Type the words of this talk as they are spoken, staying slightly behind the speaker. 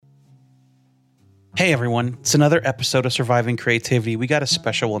Hey everyone, it's another episode of Surviving Creativity. We got a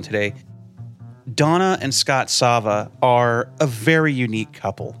special one today. Donna and Scott Sava are a very unique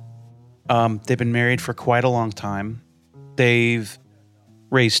couple. They've been married for quite a long time. They've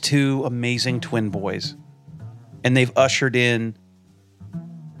raised two amazing twin boys, and they've ushered in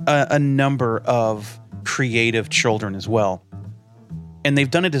a number of creative children as well. And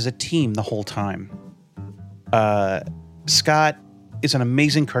they've done it as a team the whole time. Scott is an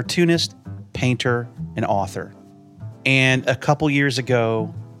amazing cartoonist, painter, and author. And a couple years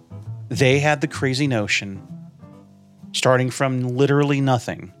ago, they had the crazy notion, starting from literally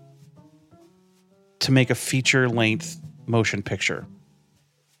nothing, to make a feature-length motion picture.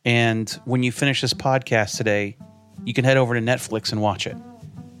 And when you finish this podcast today, you can head over to Netflix and watch it.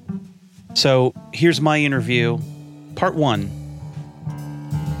 So here's my interview, part one,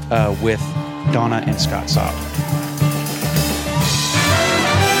 with Donna and Scott Sava.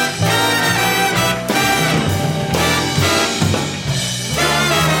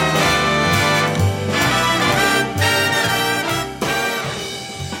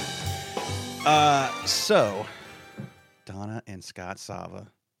 So, Donna and Scott Sava,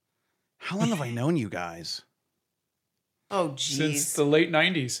 how long have I known you guys? Oh, geez. Since the late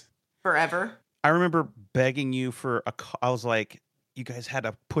 90s. Forever. I remember begging you for I was like, you guys had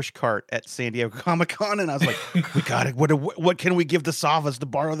a push cart at San Diego Comic-Con, and I was like, we got it. What can we give the Savas to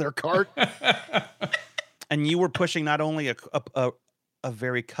borrow their cart? And you were pushing not only a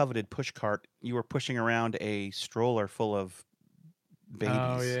very coveted push cart, you were pushing around a stroller full of babies.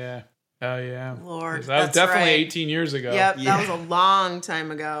 Oh, yeah. Lord, That was that's definitely right. 18 years ago. Yep, Yeah. that was a long time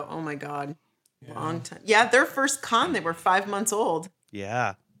ago. Oh, my God. Long time. Yeah, their first con, they were 5 months old.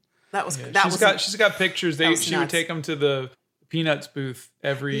 Yeah. That was, Yeah, she's got pictures. that was She would nuts. take them to the Peanuts booth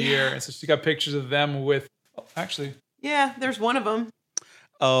every year. And so she's got pictures of them with, actually. Yeah, there's one of them.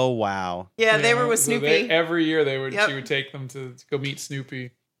 Oh, wow. Yeah, they were with so Snoopy. every year Yep. she would take them to go meet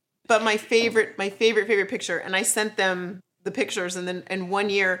Snoopy. But my favorite picture, and I sent them the pictures, and then in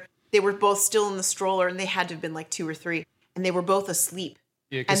 1 year, they were both still in the stroller, and they had to have been like 2 or 3, and they were both asleep.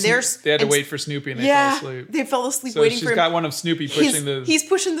 Yeah, And because they had to and- wait for Snoopy and they Yeah, fell asleep. they fell asleep So waiting she's for him. got one of Snoopy pushing He's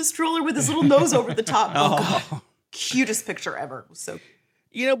pushing the stroller with his little nose over the top. Oh, God. Cutest picture ever. It was so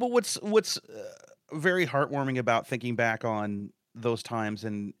You know, but what's very heartwarming about thinking back on those times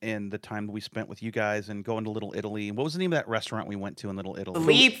and the time we spent with you guys and going to Little Italy. What was the name of that restaurant we went to in Little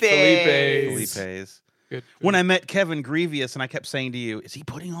Italy? Felipe's. Felipe's. Good. When I met Kevin Grievous and I kept saying to you, is he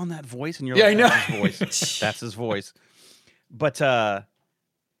putting on that voice? And you're Yeah, like, I know. that's his voice. That's his voice. But,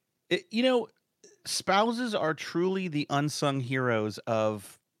 you know, spouses are truly the unsung heroes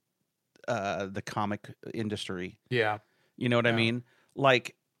of the comic industry. Yeah. You know what I Yeah. mean?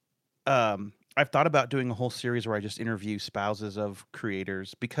 Like, I've thought about doing a whole series where I just interview spouses of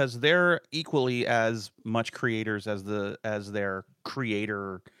creators because they're equally as much creators as their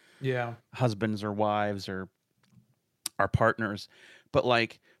creator Yeah. husbands or wives or our partners. But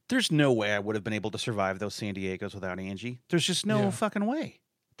like, there's no way I would have been able to survive those San Diegos without Angie. There's just no Yeah. fucking way.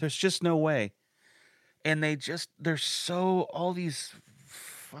 There's just no way. And they're so, all these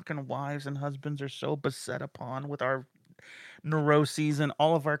fucking wives and husbands are so beset upon with our neuroses and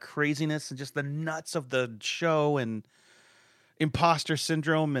all of our craziness and just the nuts of the show and imposter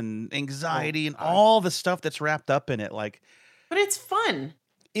syndrome and anxiety and all the stuff that's wrapped up in it. Like, But it's fun.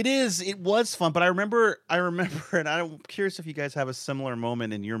 it was fun, but I remember, and I'm curious if you guys have a similar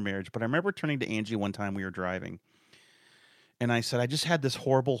moment in your marriage, but I remember turning to Angie one time we were driving and I said, I just had this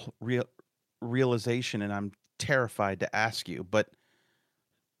horrible realization and I'm terrified to ask you, but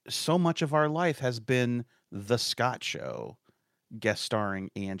so much of our life has been The Scott Show guest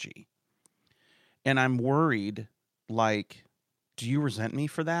starring Angie. And I'm worried, like, do you resent me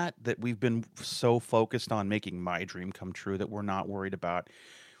for that? That we've been so focused on making my dream come true that we're not worried about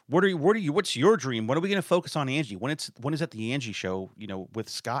what's your dream? When are we going to focus on Angie? When is it the Angie Show, you know, with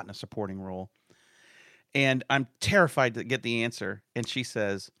Scott in a supporting role? And I'm terrified to get the answer. And she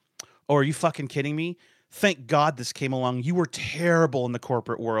says, "Oh, are you fucking kidding me? Thank God this came along. You were terrible in the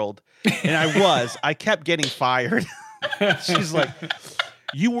corporate world." And I was. I kept getting fired. She's like,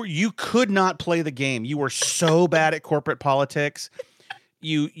 you could not play the game. You were so bad at corporate politics.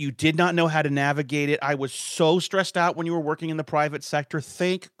 You did not know how to navigate it. I was so stressed out when you were working in the private sector.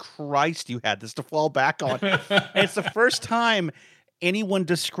 Thank Christ you had this to fall back on. And it's the first time anyone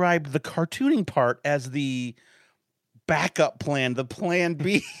described the cartooning part as the backup plan, the plan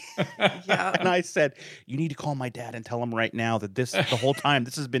B. Yeah. And I said, you need to call my dad and tell him right now that the whole time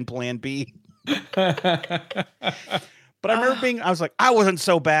this has been plan B. But I remember I was like, I wasn't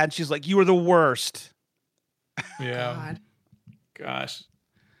so bad. She's like, you were the worst. Yeah. God. Gosh.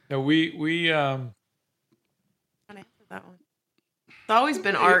 No, we that one. It's always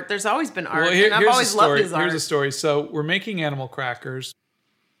been art. There's always been art. Well, and I've here's always a story. loved his art. Here's a story. So we're making animal crackers,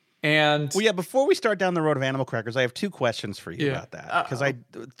 and Well, yeah, before we start down the road of animal crackers, I have two questions for you Yeah. about that because I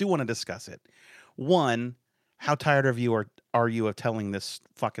do want to discuss it. One, how tired of you are you of telling this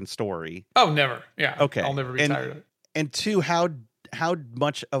fucking story? oh, never. Yeah. Okay. I'll never be And- tired of it. And two, how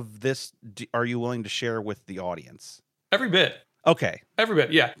much of this are you willing to share with the audience? Every bit. Okay, Every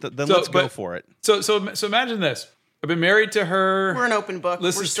bit. Yeah. then So, let's go but- for it. So imagine this. I've been married to her. We're an open book.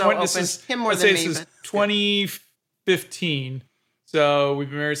 This We're is so 20, open. this is, Him more let's than say me. this is but- 2015. So we've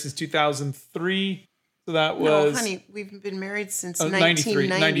been married since 2003. So that No, was honey, we've been married since 93.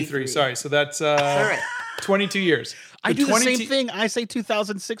 93. Sorry. So that's All right. 22 years. I So do the 22 same thing. I say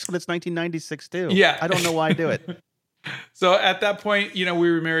 2006 when it's 1996 too. Yeah. I don't know why I do it. So at that point, we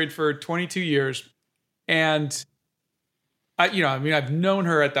were married for 22 years, and I've known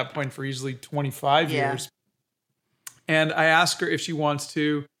her at that point for easily 25 Yeah. years. And I asked her if she wants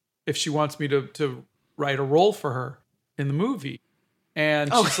me to write a role for her in the movie.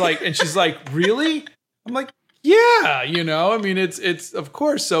 And she's like, really? I'm like, yeah, it's of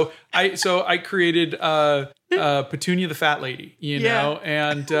course. So I created Petunia the Fat Lady, Yeah.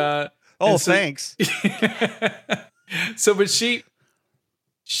 and Oh, and so- thanks. So, but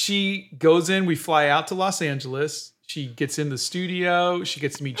she goes in, we fly out to Los Angeles. She gets in the studio. She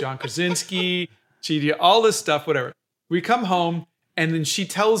gets to meet John Krasinski. She did all this stuff, whatever. We come home, and then she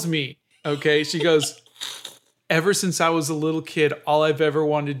tells me, okay, she goes, ever since I was a little kid, all I've ever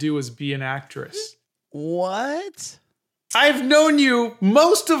wanted to do was be an actress. What? I've known you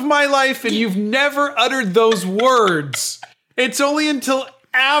most of my life, and you've never uttered those words. It's only until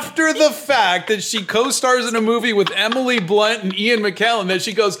after the fact that she co-stars in a movie with Emily Blunt and Ian McKellen that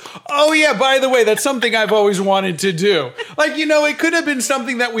she goes, oh yeah, by the way, that's something I've always wanted to do. Like, it could have been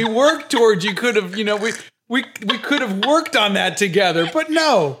something that we worked towards. You could have, we could have worked on that together. But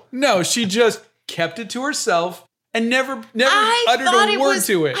no, she just kept it to herself and never uttered a word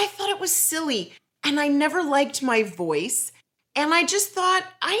to it. I thought it was silly, and I never liked my voice. And I just thought,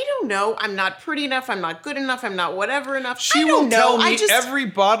 I don't know. I'm not pretty enough. I'm not good enough. I'm not whatever enough. She I will don't know. tell me I just, every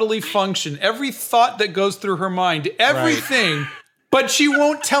bodily function, every thought that goes through her mind, everything, but she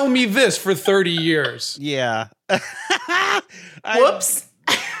won't tell me this for 30 years. Yeah. whoops.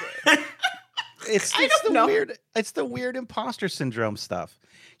 It's don't the know. weird. It's the weird imposter syndrome stuff.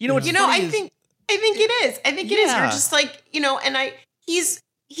 What's You know, funny I is- think it is. I think it is. Yeah. You're just like, and he's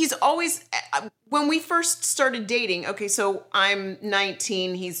always, when we first started dating, okay, so I'm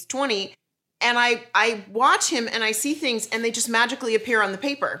 19, he's 20, and I watch him and I see things and they just magically appear on the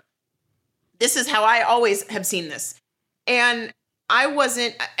paper. This is how I always have seen this. And I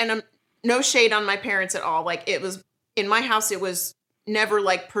wasn't, and I'm no shade on my parents at all. Like, it was, in my house, it was never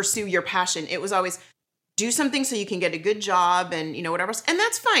like pursue your passion. It was always do something so you can get a good job and, whatever else. And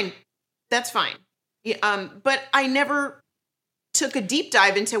that's fine. That's fine. Yeah, but I never took a deep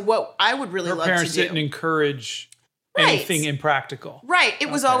dive into what I would really Her love to parents do. didn't encourage Right. anything impractical. Right. It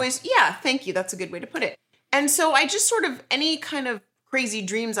was Okay. always, yeah, thank you. That's a good way to put it. And so I just sort of, any kind of crazy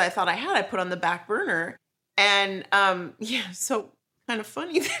dreams I thought I had, I put on the back burner. And so kind of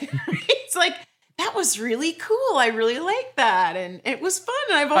funny. It's like, that was really cool. I really like that. And it was fun.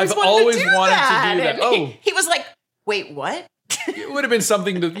 And I've always wanted to do that. that. And Oh. he was like, wait, what? It would have been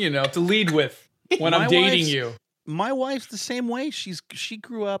something to lead with when I'm My dating wife's- you. My wife's the same way. She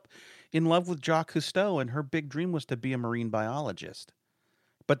grew up in love with Jacques Cousteau, and her big dream was to be a marine biologist.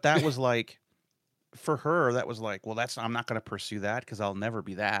 But that was like, for her, that was like, well, I'm not going to pursue that because I'll never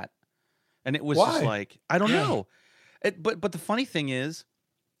be that. And it was just Why? like, I don't Yeah. know. But the funny thing is,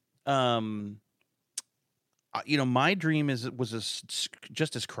 my dream was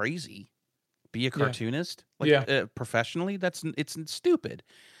just as crazy. Be a cartoonist, professionally. It's stupid.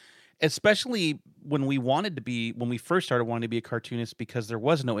 Especially when we first started wanting to be a cartoonist, because there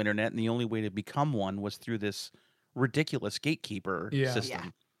was no internet and the only way to become one was through this ridiculous gatekeeper Yeah. system. Yeah.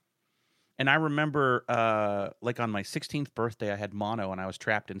 And I remember, on my 16th birthday, I had mono and I was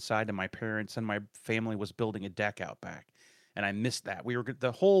trapped inside, and my parents and my family was building a deck out back, and I missed that.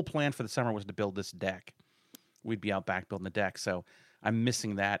 The whole plan for the summer was to build this deck. We'd be out back building the deck, so I'm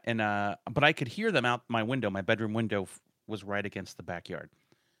missing that. And but I could hear them out my window. My bedroom window was right against the backyard.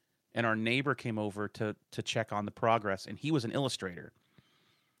 And our neighbor came over to check on the progress, and he was an illustrator.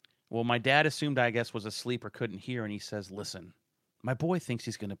 Well, my dad assumed I guess was asleep or couldn't hear, and he says, "Listen, my boy thinks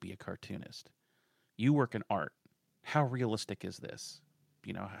he's going to be a cartoonist. You work in art. How realistic is this?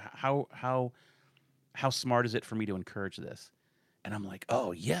 How smart is it for me to encourage this?" And I'm like,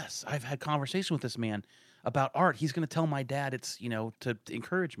 "Oh yes, I've had conversation with this man about art. He's going to tell my dad it's to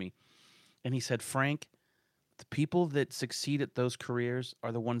encourage me." And he said, "Frank, the people that succeed at those careers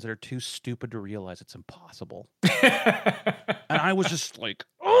are the ones that are too stupid to realize it's impossible. And I was just like,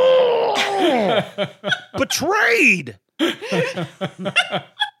 oh, betrayed.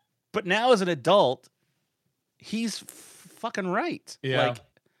 But now as an adult, he's fucking right. Yeah.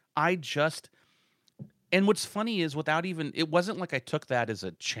 Like, and what's funny is it wasn't like I took that as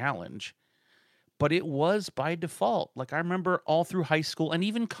a challenge, but it was by default. Like, I remember all through high school and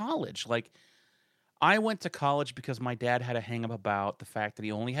even college, like, I went to college because my dad had a hang up about the fact that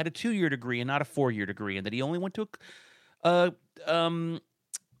he only had a 2-year degree and not a 4-year degree, and that he only went to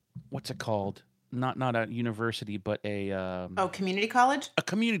what's it called? Not a university, but community college? A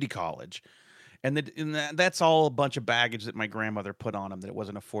community college. And that's all a bunch of baggage that my grandmother put on him, that it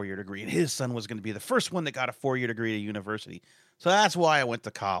wasn't a 4-year degree. And his son was going to be the first one that got a 4-year degree at a university. So that's why I went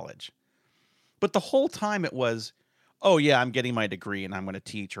to college. But the whole time it was, oh, yeah, I'm getting my degree and I'm going to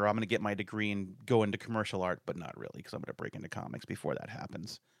teach, or I'm going to get my degree and go into commercial art, but not really, because I'm going to break into comics before that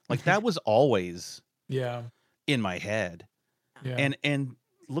happens. Like, that was always in my head. Yeah. And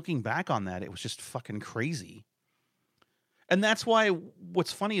looking back on that, it was just fucking crazy. And that's why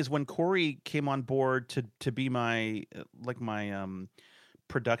what's funny is when Corey came on board to be my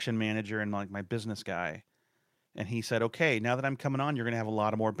production manager and like my business guy, and he said, okay, now that I'm coming on, you're going to have a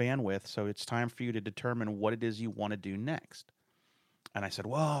lot of more bandwidth, so it's time for you to determine what it is you want to do next. And I said,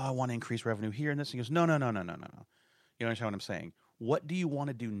 well, I want to increase revenue here and this. And he goes, no. You understand what I'm saying? What do you want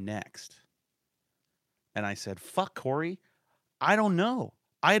to do next? And I said, fuck, Corey, I don't know.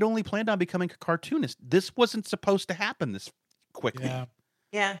 I had only planned on becoming a cartoonist. This wasn't supposed to happen this quickly.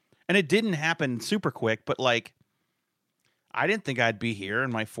 Yeah. And it didn't happen super quick, but like, I didn't think I'd be here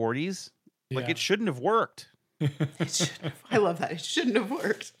in my 40s. Like, it shouldn't have worked. I love that. It shouldn't have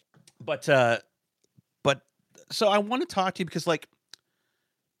worked. But so I want to talk to you because, like,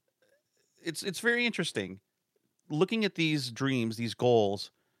 it's very interesting looking at these dreams, these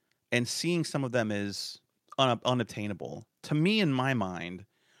goals, and seeing some of them as unobtainable. To me, in my mind,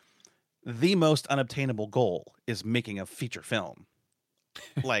 the most unobtainable goal is making a feature film.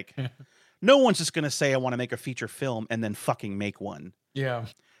 Like, no one's just going to say, I want to make a feature film and then fucking make one. Yeah.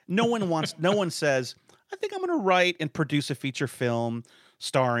 No one says, I think I'm going to write and produce a feature film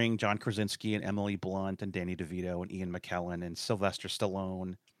starring John Krasinski and Emily Blunt and Danny DeVito and Ian McKellen and Sylvester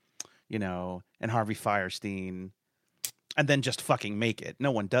Stallone, and Harvey Fierstein, and then just fucking make it.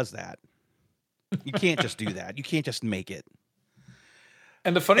 No one does that. You can't just do that. You can't just make it.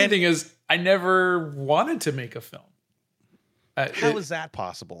 And the funny thing is, I never wanted to make a film. How is that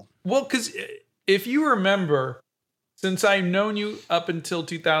possible? Well, because if you remember, since I've known you up until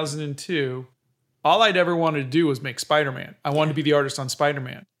 2002, all I'd ever wanted to do was make Spider-Man. I wanted to be the artist on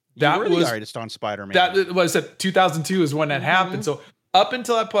Spider-Man. You were the artist on Spider-Man. That was 2002 is when that happened. So up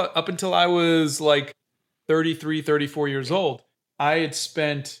until I was like 33, 34 years old, I had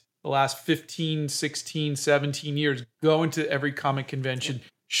spent the last 15, 16, 17 years going to every comic convention,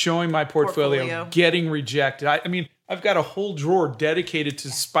 showing my portfolio. Getting rejected. I mean, I've got a whole drawer dedicated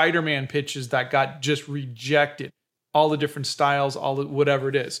to Spider-Man pitches that got just rejected. All the different styles, whatever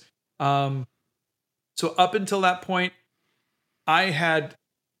it is. So up until that point, I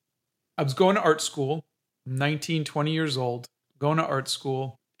was going to art school, 19, 20 years old, going to art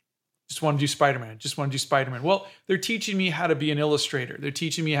school. Just want to do Spider-Man. Well, they're teaching me how to be an illustrator. They're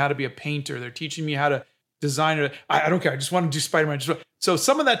teaching me how to be a painter. They're teaching me how to design. I don't care. I just want to do Spider-Man. So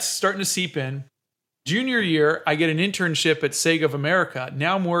some of that's starting to seep in. Junior year, I get an internship at Sega of America.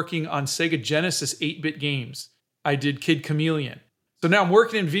 Now I'm working on Sega Genesis 8-bit games. I did Kid Chameleon. So now I'm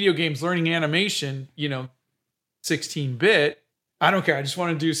working in video games, learning animation, 16-bit. I don't care. I just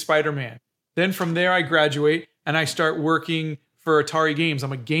want to do Spider-Man. Then from there, I graduate and I start working for Atari Games.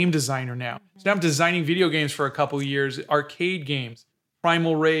 I'm a game designer now. So now I'm designing video games for a couple of years, arcade games,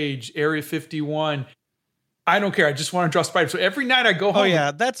 Primal Rage, Area 51. I don't care. I just want to draw Spider. So every night I go home. Oh yeah,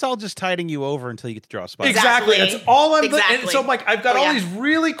 that's all just tiding you over until you get to draw Spider. Exactly. That's all I'm. And so I'm like, I've got all these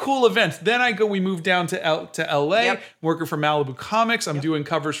really cool events. Then we move down to LA, working for Malibu Comics. I'm doing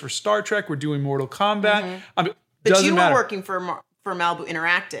covers for Star Trek. We're doing Mortal Kombat. But you were working for Malibu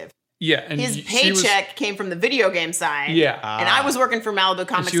Interactive. Yeah, and his paycheck came from the video game side. Yeah, and I was working for Malibu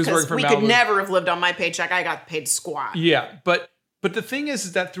Comics because we could never have lived on my paycheck. I got paid squat. Yeah, but the thing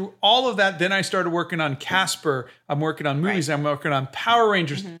is that through all of that, then I started working on Casper. I'm working on movies. Right. I'm working on Power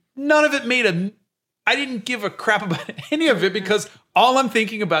Rangers. None of it I didn't give a crap about any of it because all I'm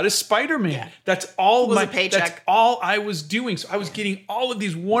thinking about is Spider-Man. Yeah. That's all my paycheck. That's all I was doing. So I was getting all of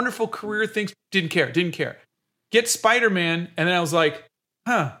these wonderful career things. Didn't care. Get Spider-Man, and then I was like,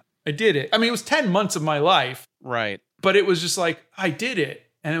 I did it. I mean, it was 10 months of my life. Right. But it was just like, I did it.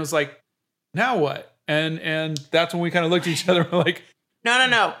 And it was like, now what? And that's when we kind of looked at each other and we're like,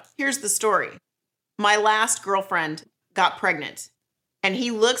 No. Here's the story. My last girlfriend got pregnant. And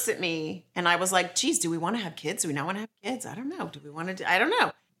he looks at me and I was like, geez, do we want to have kids? Do we not want to have kids? I don't know. Do we want to? I don't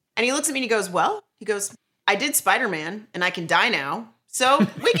know. And he looks at me and he goes, I did Spider-Man and I can die now. So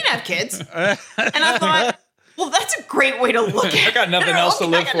we can have kids. And I thought, well, that's a great way to look at it. I got nothing else to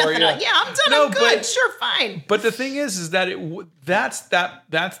live for. Yeah, I'm done. No, I'm good. but- Sure, fine. But the thing is that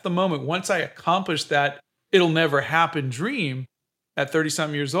that's the moment. Once I accomplished that it'll never happen dream at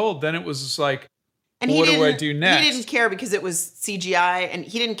 30-something years old, then it was just like, And what do I do next? He didn't care because it was CGI, and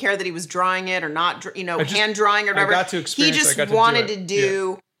he didn't care that he was drawing it or not, hand drawing or I whatever. got to experience He it. I just got to do wanted it. to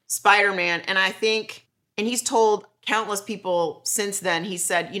do Spider-Man, and I think, and he's told countless people since then. He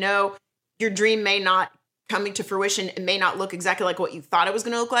said, your dream may not coming to fruition. It may not look exactly like what you thought it was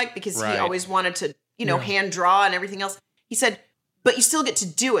going to look like because Right. he always wanted to, hand draw and everything else. He said, but you still get to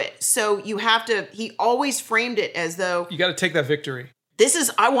do it. So you have to. He always framed it as though You got to take that victory.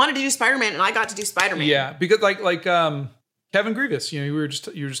 I wanted to do Spider-Man, and I got to do Spider-Man. Yeah, because like Kevin Grievous, you were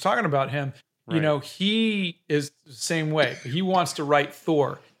just talking about him. Right. He is the same way. He wants to write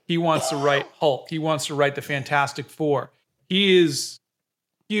Thor. He wants to write Hulk. He wants to write the Fantastic Four. He is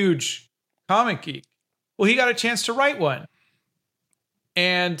huge comic geek. Well, he got a chance to write one,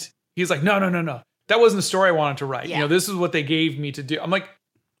 and he's like, no. That wasn't the story I wanted to write. Yeah. This is what they gave me to do. I'm like,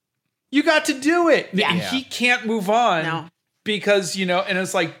 you got to do it. Yeah. And he can't move on. No. Because, and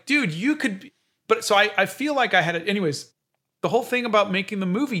it's like, dude, you could be, but so I feel like I had it. Anyways, the whole thing about making the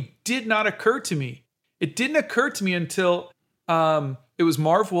movie did not occur to me. It didn't occur to me until it was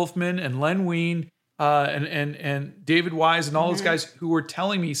Marv Wolfman and Len Wein and David Wise and all those guys who were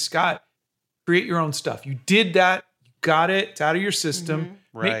telling me, Scott, create your own stuff. You did that. You got it. It's out of your system.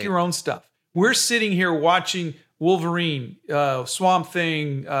 Right. Make your own stuff. We're sitting here watching Wolverine, Swamp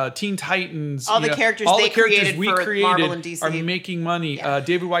Thing, Teen Titans, All the characters all they the characters created we for created Marvel and DC. are making money. Yeah.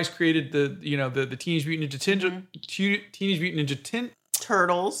 David Weiss created the Teenage Mutant Ninja Teenage Mutant Ninja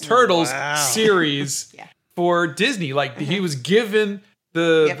Turtles. Wow. series Yeah. for Disney. Like he was given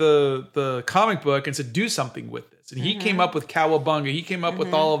the comic book and said, do something with this. And he came up with Cowabunga. He came up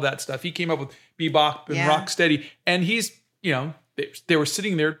with all of that stuff. He came up with Bebop and Yeah. Rocksteady. And he's, they were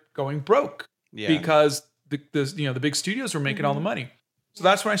sitting there going broke because the big studios were making all the money. So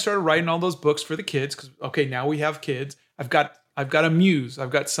that's when I started writing all those books for the kids. Because now we have kids. I've got a muse.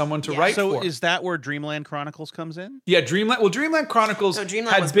 I've got someone to write So for. is that where Dreamland Chronicles comes in? Yeah, Dreamland. Well, Dreamland Chronicles So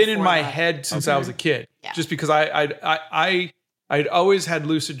Dreamland was had been in before my that. head since I was a kid. Yeah. Just because I'd always had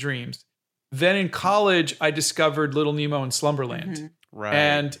lucid dreams. Then in college, I discovered Little Nemo and Slumberland,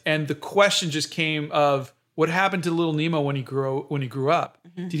 Right. and the question just came of what happened to Little Nemo when he grew up.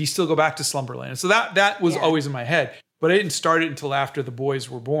 Did he still go back to Slumberland? So that was always in my head, but I didn't start it until after the boys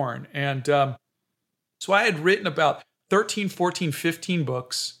were born. And so I had written about 13, 14, 15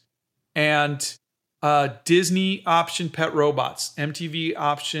 books, and Disney optioned Pet Robots, MTV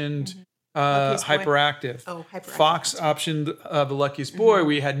optioned Luckiest Boy. Hyperactive. Oh, Hyperactive. Fox optioned The Luckiest Boy.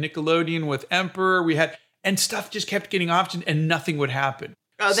 We had Nickelodeon with Emperor. And stuff just kept getting optioned and nothing would happen.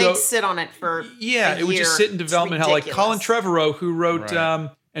 Oh, So- they'd sit on it for Yeah, a it would just year. sit in It's development hell. Like Colin ridiculous. Trevorrow, who wrote Right.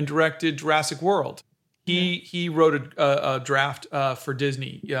 and directed Jurassic World. He wrote a draft for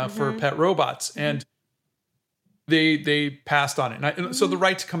Disney for Pet Robots, and they passed on it. And so the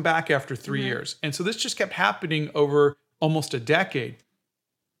right to come back after 3 years, and so this just kept happening over almost a decade.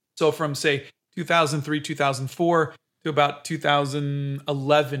 So from say 2003, 2004 to about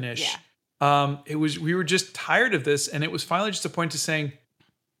 2011 ish. Yeah. We were just tired of this, and it was finally just a point to saying,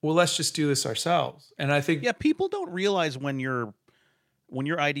 well, let's just do this ourselves. And I think Yeah, people don't realize when your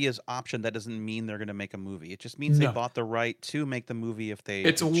idea is optioned, that doesn't mean they're going to make a movie. It just means they No. bought the right to make the movie if they.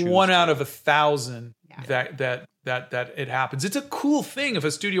 it's choose one out to. of 1,000 Yeah. that it happens. It's a cool thing if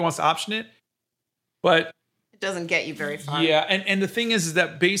a studio wants to option it, but It doesn't get you very far. yeah, and the thing is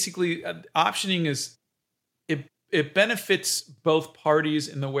that basically optioning is it benefits both parties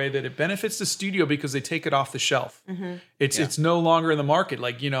in the way that it benefits the studio because they take it off the shelf. It's no longer in the market.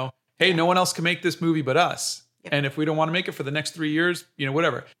 Like, hey, no one else can make this movie but us. Yep. And if we don't want to make it for the next 3 years,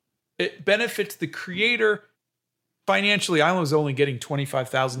 whatever. It benefits the creator financially. I was only getting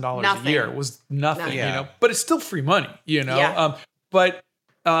 $25,000 a Nothing. year. It was nothing, Yeah. but it's still free money, Yeah. But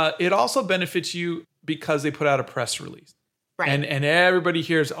it also benefits you because they put out a press release. Right. And everybody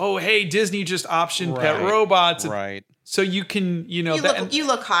hears, oh, hey, Disney just optioned Pet Right. Robots. Right. So you can, you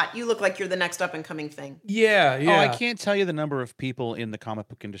look hot. You look like you're the next up and coming thing. yeah. Oh, I can't tell you the number of people in the comic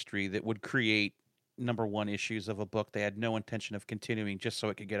book industry that would create number one issues of a book they had no intention of continuing just so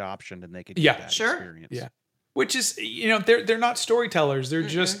it could get optioned and they could get Yeah. that Sure. experience. Yeah. Which is, they're not storytellers. They're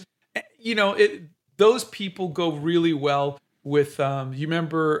just, the those people go really well with you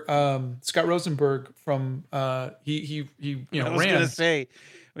remember Scott Rosenberg from he I was ran gonna say,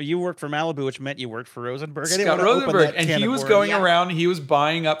 well, you worked for Malibu, which meant you worked for Rosenberg. I didn't Scott wanna open Rosenberg, that and can he of was worms. going Yeah. around. He was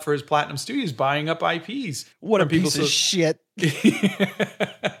buying up for his Platinum Studios, buying up IPs. What a from people. piece of shit.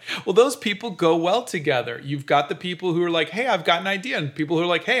 Well, those people go well together. You've got the people who are like, "Hey, I've got an idea," and people who are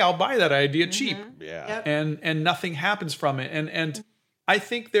like, "Hey, I'll buy that idea cheap," Yeah. Yep. and nothing happens from it. And I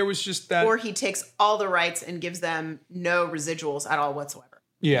think there was just that. Or he takes all the rights and gives them no residuals at all whatsoever.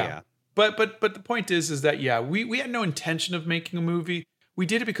 Yeah. Yeah. But the point is that we had no intention of making a movie. We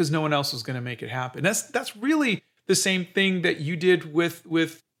did it because no one else was going to make it happen. That's really the same thing that you did with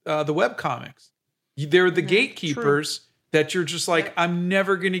the web comics. They're the gatekeepers that you're just like, I'm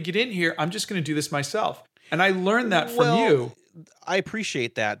never going to get in here. I'm just going to do this myself. And I learned that from you. I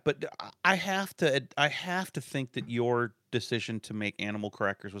appreciate that, but I have to think that your decision to make Animal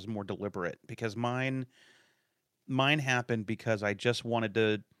Crackers was more deliberate, because mine happened because I just wanted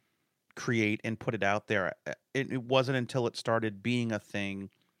to create and put it out there. It wasn't until it started being a thing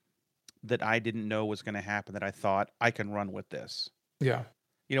that I didn't know was going to happen that I thought I can run with this. Yeah.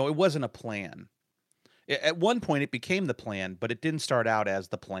 You know, it wasn't a plan. At one point it became the plan, but it didn't start out as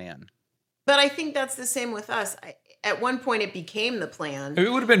the plan. But I think that's the same with us. At one point, it became the plan. It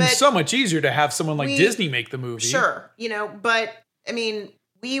would have been But so much easier to have someone like we- Disney make the movie. Sure, but I mean,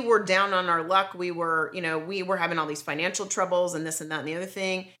 we were down on our luck. We were having all these financial troubles and this and that and the other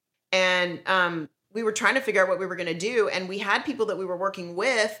thing. And we were trying to figure out what we were going to do. And we had people that we were working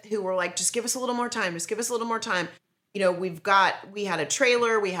with who were like, just give us a little more time. Just give us a little more time. We had a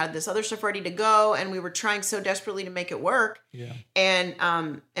trailer, we had this other stuff ready to go, and we were trying so desperately to make it work. Yeah. And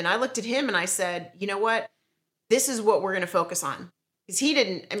I looked at him and I said, you know what? This is what we're going to focus on. Because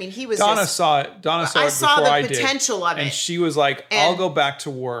he was Donna just, saw it. Donna saw I it saw before the I did. potential of And it. she was like, I'll And- go back to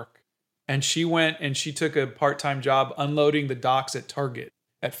work. And she went and she took a part-time job unloading the docks at Target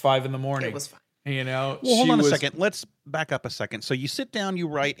at 5 a.m. It was fine. Well, hold on a second. Let's back up a second. So you sit down, you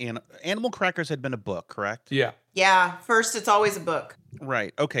write, and Animal Crackers had been a book, correct? Yeah. Yeah, first it's always a book.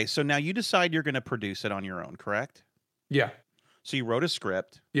 Right. Okay. So now you decide you're going to produce it on your own, correct? Yeah. So you wrote a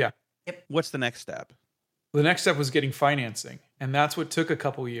script. Yeah. Yep. What's the next step? The next step was getting financing. And that's what took a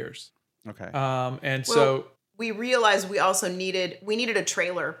couple years. Okay. So We realized we also needed a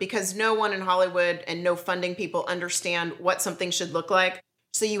trailer because no one in Hollywood and no funding people understand what something should look like.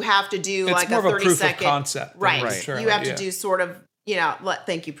 So you have to do it's like more a of a proof 30-second of concept. than right. a Right. trailer, You have to yeah. do sort of,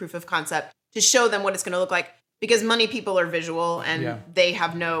 thank you, proof of concept to show them what it's going to look like, because money people are visual and Yeah. they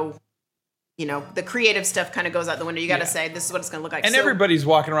have no, the creative stuff kind of goes out the window. You got to say, this is what it's going to look like. And So- everybody's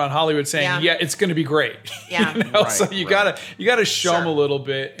walking around Hollywood saying, Yeah. "Yeah, it's going to be great." Yeah. So Right, you right. gotta show them a Sure. little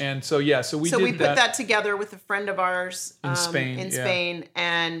bit. And so so we did we put that together with a friend of ours In Spain, yeah. Spain,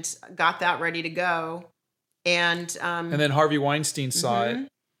 and got that ready to go. And And then Harvey Weinstein saw it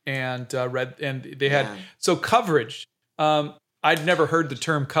and read, and they had Yeah. so coverage. I'd never heard the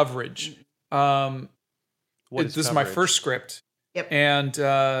term coverage. What This is my first script. Yep.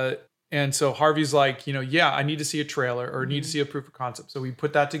 And so Harvey's like, I need to see a trailer or need to see a proof of concept. So we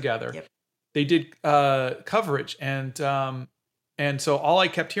put that together. Yep. They did coverage, and so all I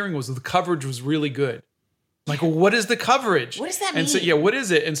kept hearing was the coverage was really good. I'm like, well, what is the coverage? What does that And so mean? what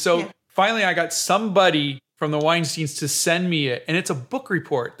is it? And so Yeah. finally, I got somebody from the Weinsteins to send me it, and it's a book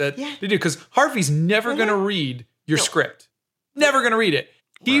report that Yeah. they do, because Harvey's never going to read your No. script. Never going to read it.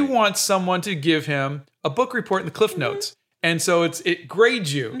 He Right. wants someone to give him a book report in the Cliff Notes. And so it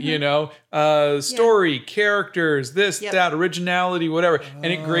grades you, story, characters, this, Yep. that, originality, whatever. And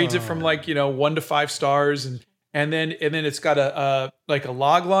it grades it from 1 to 5 stars. And then it's got a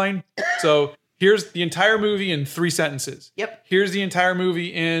log line. So here's the entire movie in 3 sentences. Yep. Here's the entire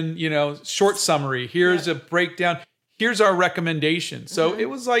movie in, short summary. Here's a breakdown. Here's our recommendation. So it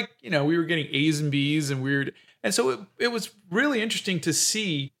was like, we were getting A's and B's and weird. And so it was really interesting to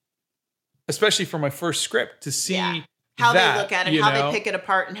see, especially for my first script, to see Yeah. How that, they look at it, how they pick it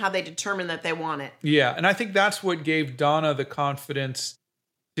apart, and how they determine that they want it. Yeah. And I think that's what gave Donna the confidence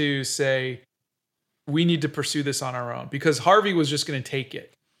to say, we need to pursue this on our own, because Harvey was just going to take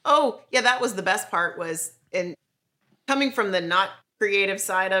it. Oh, yeah, that was the best part, was in coming from the not creative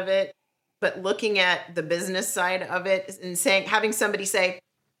side of it, but looking at the business side of it and having somebody say,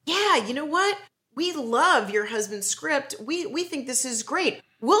 yeah, you know what? We love your husband's script. We think this is great.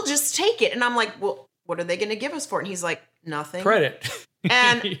 We'll just take it. And I'm like, well, what are they going to give us for it? And he's like, nothing. Credit.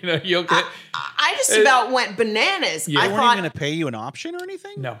 And you'll get I just about went bananas. Yeah. I They weren't thought, even going to pay you an option or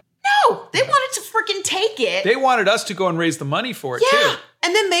anything? no. no, they wanted to freaking take it. They wanted us to go and raise the money for it Yeah. too.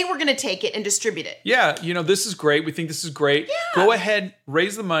 And then they were going to take it and distribute it. Yeah, this is great. We think this is great. Yeah. Go ahead,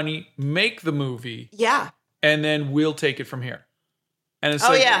 raise the money, make the movie, Yeah. and then we'll take it from here. And it's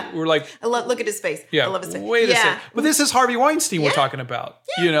we're like, look at his face. yeah, I love his face. wait a second. But this is Harvey Weinstein we're Yeah. talking about.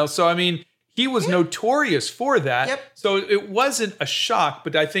 So I mean, he was notorious for that. Yep. So it wasn't a shock,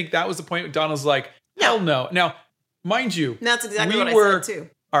 but I think that was the point. Donald's like, hell no. Now, mind you, That's exactly we what were, I said too.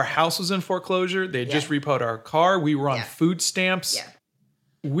 our house was in foreclosure. They had just repoed our car. We were on Yeah. food stamps. Yeah.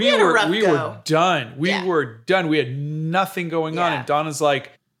 We had a were rough go. done. We Yeah. were done. We had nothing going on. Yeah. And Donna's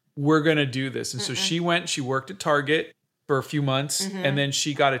like, we're gonna do this. And so she went, she worked at Target for a few months, and then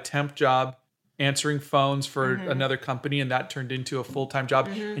she got a temp job answering phones for another company, and that turned into a full-time job.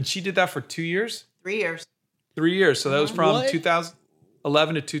 And she did that for 2 years? 3 years. 3 years. So that was from What?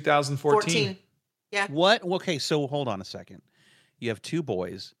 2011 to 2014. 14. Yeah. What? Okay, so hold on a second. You have 2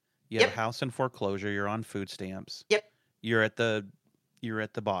 boys. You have Yep. a house in foreclosure. You're on food stamps. Yep. You're at the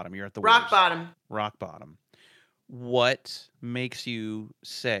bottom. You're at the Rock worst. bottom. Rock bottom. What makes you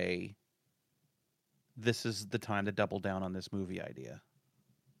say this is the time to double down on this movie idea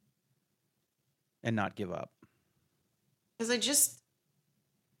and not give up? Because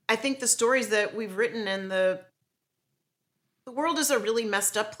I think the stories that we've written and the world is a really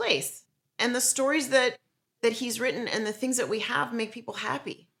messed up place. And the stories that he's written and the things that we have make people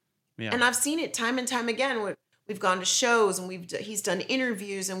happy. Yeah. And I've seen it time and time again. We've gone to shows and he's done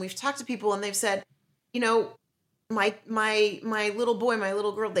interviews and we've talked to people and they've said, my little boy, my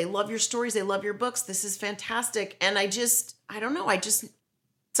little girl, they love your stories. They love your books. This is fantastic. And I don't know.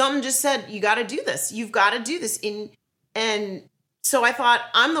 Something just said, you got to do this. You've got to do this. And so I thought,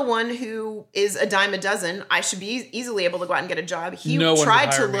 I'm the one who is a dime a dozen. I should be easily able to go out and get a job. He No one would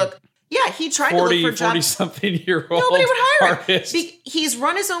tried to hire me. look. Yeah, he tried to 40 look for jobs. something year old Nobody would hire him. artist. He's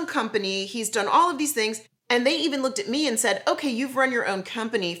run his own company. He's done all of these things. And they even looked at me and said, okay, you've run your own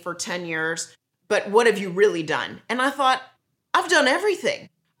company for 10 years, but what have you really done? And I thought, I've done everything.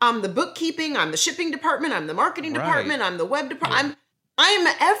 I'm the bookkeeping. I'm the shipping department. I'm the marketing Right. department. I'm the web department. I'm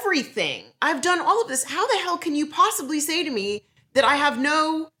everything. I've done all of this. How the hell can you possibly say to me that I have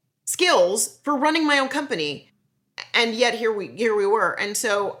no skills for running my own company? And yet here we were. And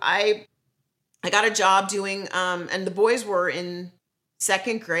so I got a job doing, and the boys were in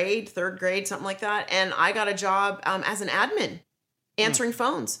 2nd grade, 3rd grade, something like that. And I got a job as an admin, answering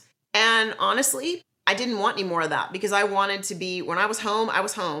phones. And honestly, I didn't want any more of that because I wanted to be, when I was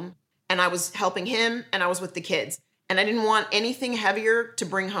home, and I was helping him and I was with the kids. And I didn't want anything heavier to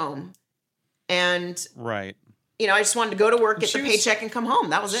bring home. And, Right. I just wanted to go to work, get She the was- paycheck and come home.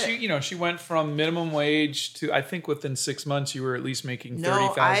 That was it. She went from minimum wage to, I think within 6 months, you were at least making No,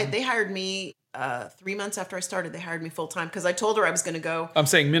 $30,000. they hired me 3 months after I started. They hired me full time because I told her I was going to go. I'm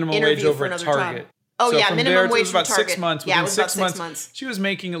saying minimum wage interview over for at another Target. job. Oh, So yeah, from minimum there, it wage was about from 6 Target. months. Yeah, it Within was about 6 6 months, months. she was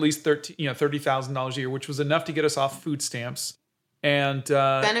making at least $30,000 a year, which was enough to get us off food stamps and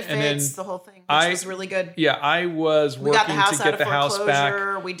Benefits, and then the whole thing, which I- was really good. yeah, I was We got working the house to out get of the house back.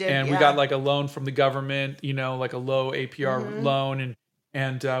 foreclosure. We did, and we yeah. got like a loan from the government, like a low APR Mm-hmm. loan,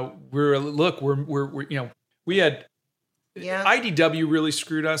 and we had Yeah. IDW really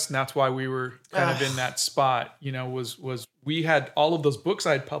screwed us, and that's why we were kind of in that spot. Was we had all of those books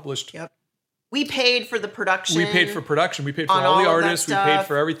I had published. Yep. We paid for the production. We paid for production. We paid for on all the all of that artists. We paid stuff.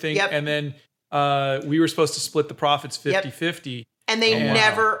 for everything, Yep. and then we were supposed to split the profits 50-50. And they Oh,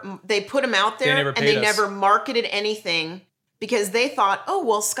 wow. they put them out there never and paid they us. never marketed anything because they thought, oh,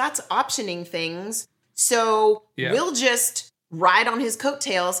 well, Scott's optioning things. So Yeah. we'll just ride on his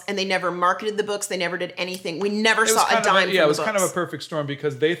coattails. And they never marketed the books. They never did anything. We never saw a dime from it was the kind of a books. perfect storm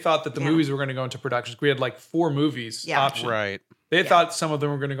because they thought that the Yeah. movies were going to go into production. We had like 4 movies Yeah. optioned. Right. They Yeah. thought some of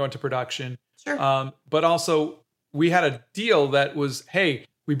them were going to go into production. Sure. But also, we had a deal that was, hey,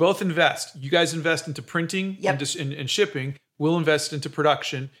 we both invest. You guys invest into printing Yep. and shipping. We'll invest into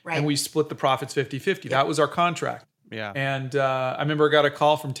production. Right. And we split the profits 50-50. That was our contract. Yeah. And I remember I got a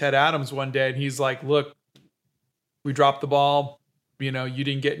call from Ted Adams one day, and he's like, look, we dropped the ball. You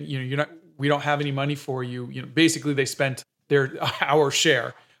didn't get, we don't have any money for you. Basically, they spent our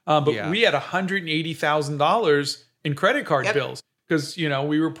share. But Yeah. we had $180,000 in credit card Yep. bills because,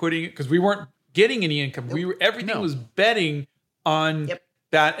 we were because we weren't getting any income. Everything No. was betting on Yep.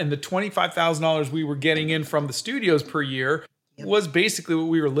 that. And the $25,000 we were getting in from the studios per year Yep. was basically what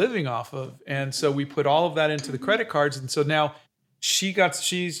we were living off of. And so we put all of that into the credit cards. And so now she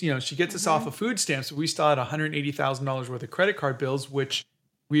gets us off of food stamps. We still had $180,000 worth of credit card bills, which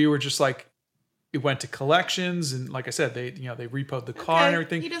we were just like, it went to collections, and like I said, they repoed the car and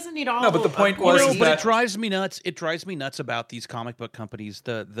everything. He doesn't need all. No, but the point You was know, is but that it drives me nuts. It drives me nuts about these comic book companies,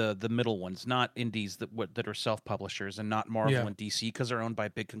 the middle ones, not indies that are self publishers, and not Marvel Yeah. and DC because they're owned by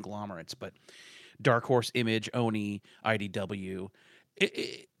big conglomerates. But Dark Horse, Image, Oni, IDW.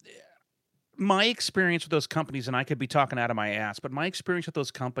 My experience with those companies, and I could be talking out of my ass, but my experience with those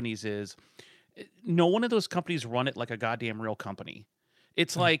companies is no one of those companies run it like a goddamn real company.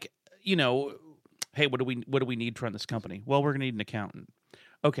 It's like, hey, what do we need to run this company? Well, we're gonna need an accountant.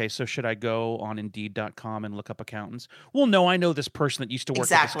 Okay, so should I go on Indeed.com and look up accountants? Well, no, I know this person that used to work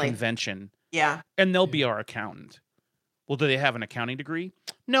at Exactly. this convention, Yeah. and they'll be our accountant. Well, do they have an accounting degree?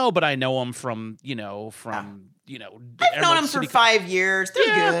 No, but I know them from I've known Emerald him for City 5 years. They're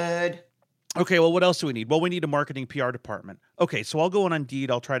Yeah. good. Okay, well, what else do we need? Well, we need a marketing PR department. Okay, so I'll go on Indeed.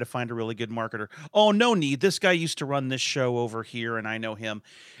 I'll try to find a really good marketer. Oh, no need. This guy used to run this show over here, and I know him.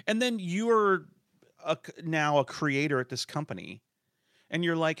 And then you're now a creator at this company, and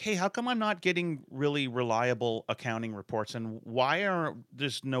you're like, hey, how come I'm not getting really reliable accounting reports? And why are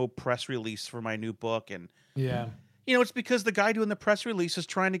there's no press release for my new book? And yeah. it's because the guy doing the press release is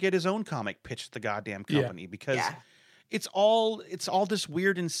trying to get his own comic pitched to the goddamn Yeah. company because Yeah. it's all this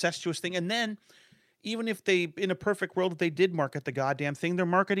weird incestuous thing. And then even if they, in a perfect world, if they did market the goddamn thing, they're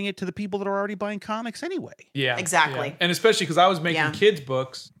marketing it to the people that are already buying comics anyway. Yeah. Exactly. Yeah. And especially because I was making Yeah. kids'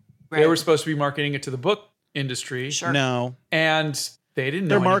 books. They Right. were supposed to be marketing it to the book industry. Sure. No, And they didn't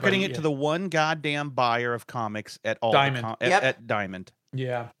know they're marketing anybody it to yet. the one goddamn buyer of comics at all Diamond. Yep. at Diamond.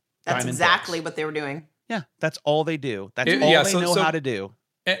 Yeah. That's Diamond exactly Books. what they were doing. Yeah, that's all they do. That's It- all yeah, they so- know so- how to do.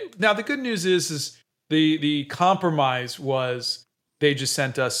 And now the good news is the compromise was they just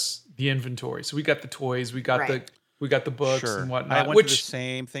sent us the inventory. So we got the toys, we got Right. the books Sure. and I whatnot. went Which through the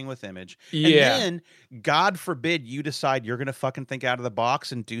same thing with Image. Yeah. And then, God forbid, you decide you're going to fucking think out of the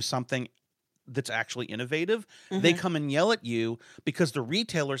box and do something that's actually innovative. They come and yell at you because the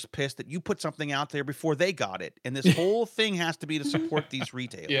retailer's pissed that you put something out there before they got it. And this whole thing has to be to support these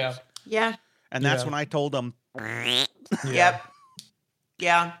retailers. yeah. Yeah. And that's Yeah. when I told them, Yep.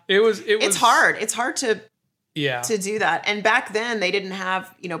 Yeah. It was It's hard. It's hard to Yeah. do that. And back then they didn't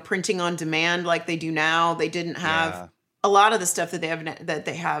have, printing on demand like they do now. They didn't have Yeah. a lot of the stuff that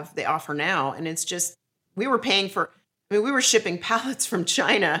they offer now. And it's just, we were shipping pallets from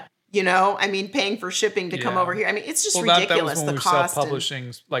China, paying for shipping to come Yeah. over here. I mean, it's just Well, that ridiculous, was when the we were cost.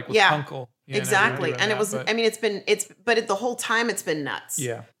 self-publishing, like with Yeah. Kunkel. you know, Exactly. doing And it that, was, but- but the whole time it's been nuts.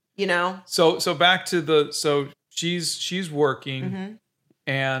 yeah. So, So back to so she's working mhm.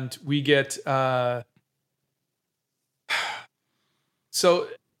 and we get so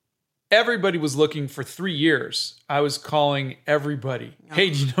everybody was looking for 3 years. I was calling everybody. Hey,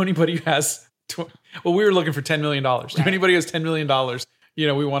 do you know anybody who has well, we were looking for $10 million. Do you know anybody who has $10 million?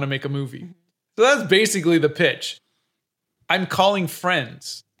 We want to make a movie. So that's basically the pitch. I'm calling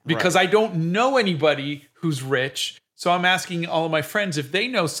friends because I don't know anybody who's rich. So I'm asking all of my friends if they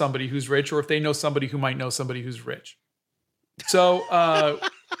know somebody who's rich or if they know somebody who might know somebody who's rich. So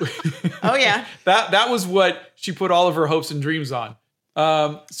Oh yeah. that was what she put all of her hopes and dreams on. So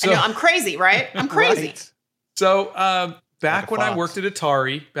I know, I'm crazy, right? I'm crazy. Right. So back Like a when I fox. worked at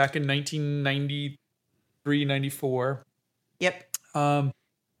Atari back in 1993, 94, Yep.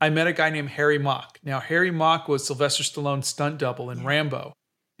 I met a guy named Harry Mock. Now, Harry Mock was Sylvester Stallone's stunt double in Rambo.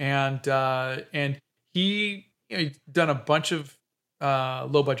 And he he'd done a bunch of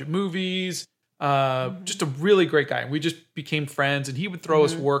low budget movies, just a really great guy. We just became friends and he would throw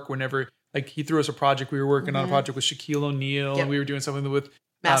us work whenever, like he threw us a project. We were working on a project with Shaquille O'Neal Yep. and we were doing something with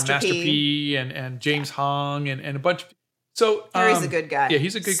Master Master P. P and James Hong and a bunch. So Harry's a good guy. Yeah,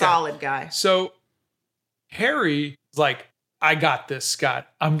 he's a good guy. Solid guy. So Harry was like, I got this, Scott.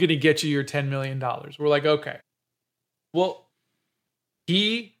 I'm going to get you your $10 million. We're like, okay. Well,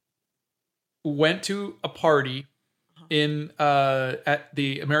 he went to a party in at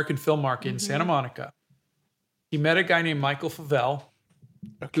the American Film Market in Santa Monica. He met a guy named Michael Favell,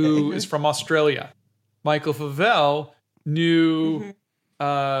 who is from Australia. Michael Favell knew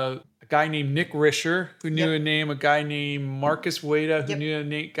a guy named Nick Risher, who knew a guy named Marcus Wada, who knew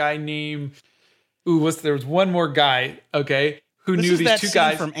a guy named there was one more guy, okay, who This knew is these that two scene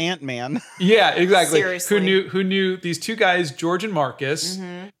guys from Ant-Man. Yeah, exactly. Seriously. Who knew these two guys, George and Marcus,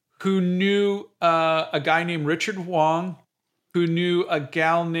 who knew a guy named Richard Wong, who knew a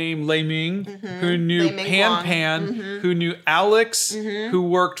gal named Lei Ming, who knew Lei Ming Pan Wong. Pan, who knew Alex, who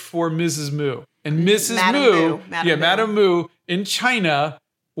worked for Mrs. Mu. And Mrs. Madame Mu, Mu. Madame Mu. Madame Mu in China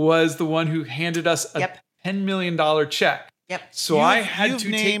was the one who handed us a Yep. $10 million check. Yep. So I had You've to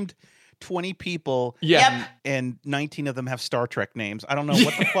named 20 people. Yeah. Yep. And 19 of them have Star Trek names. I don't know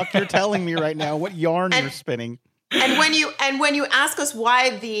what the fuck you're telling me right now. What yarn you're spinning. And when you ask us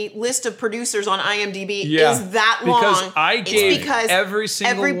why the list of producers on IMDb Yeah. is that long, Because I gave it's because every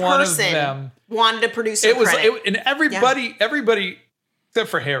single every one of person them wanted a producer It was, credit. and everybody, except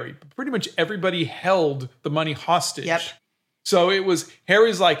for Harry, pretty much everybody held the money hostage. Yep. So it was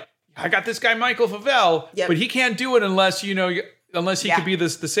Harry's like, I got this guy Michael Favell, Yep. but he can't do it unless he Yeah. could be the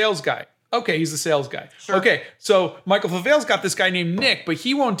sales guy. Okay, he's the sales guy. Sure. Okay, so Michael Favell's got this guy named Nick, but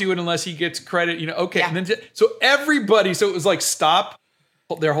he won't do it unless he gets credit. Okay, Yeah. and then so everybody, so it was like stop.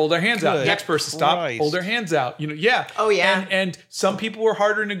 Hold their hands out. Good Next person, stop. Christ. Hold their hands out. Yeah. Oh, yeah. And some people were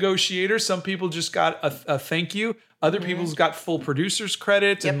harder negotiators. Some people just got a thank you. Other people's got full producers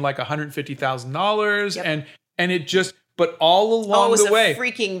credit Mm-hmm. Yep. and like $150,000. Yep. And it just, but all along it was the way. a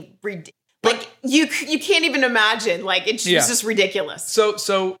freaking like you can't even imagine. Like it's Yeah. just ridiculous.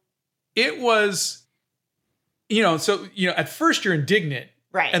 So it was, at first you're indignant.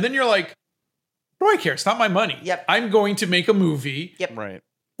 Right. And then you're like, what do I care? It's not my money. Yep. I'm going to make a movie. Yep. Right.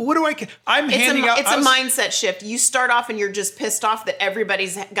 What do I care? I'm handing out. It's a mindset shift. You start off and you're just pissed off that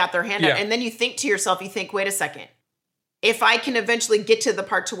everybody's got their hand Yeah. out. And then you think to yourself, wait a second. If I can eventually get to the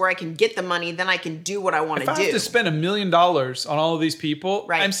part to where I can get the money, then I can do what I want If to I do. have to spend $1 million on all of these people,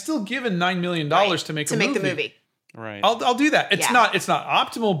 Right. I'm still given $9 million Right. to make to a make movie. the movie. Right. I'll do that. It's Yeah. not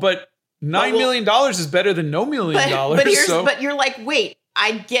optimal, but $9 million is better than no $1 million. But you're like, wait,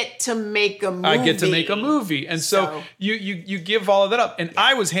 I get to make a movie. I get to make a movie. And so, So- you give all of that up. And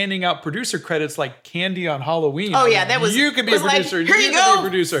I was handing out producer credits like candy on Halloween. Oh yeah, that was. You could be a was like, producer. Here you you could go. be a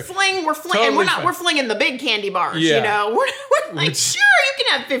producer. We're flinging, and Totally we're flinging the big candy bars. Yeah. We're like, Which- sure, you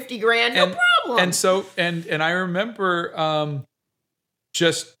can have 50 grand, no problem. And so and I remember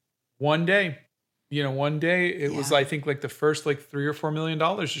just one day, it was Yeah. I think like the first like $3 or $4 million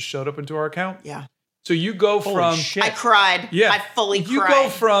just showed up into our account. yeah, So you go Holy from shit. I cried. Yeah. I fully you cried. go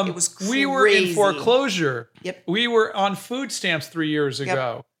from it was we were in crazy. foreclosure. Yep. We were on food stamps 3 years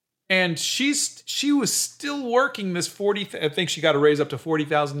ago. And she was still working this I think she got a raise up to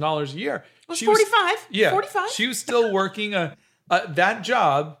 $40,000 a year. It was She 45. Yeah. 45. She was still working that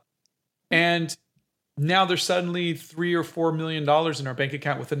job, and now there's suddenly $3 or $4 million in our bank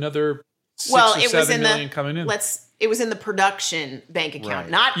account with another $6 or it was $7 in million coming in. It was in the production bank account, Right.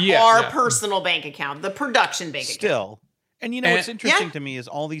 not Yeah, our yeah. personal bank account, the production bank account. Still. And And- what's interesting Yeah. to me is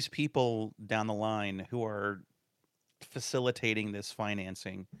all these people down the line who are facilitating this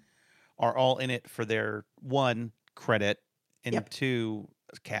financing are all in it for their one, credit, and Yep. two,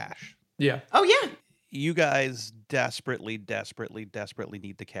 cash. yeah. Oh yeah, You guys desperately, desperately, desperately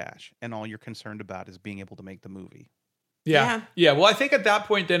need the cash, and all you're concerned about is being able to make the movie. Yeah. Yeah. Well, I think at that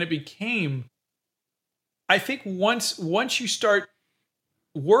point, then it became, I think once you start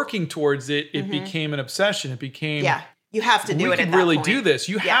working towards it, it Mhm. became an obsession. It became, yeah. You have to do we it. can at that really point. do this.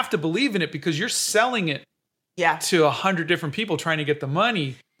 You Yeah. have to believe in it because you're selling it Yeah, to 100 different people trying to get the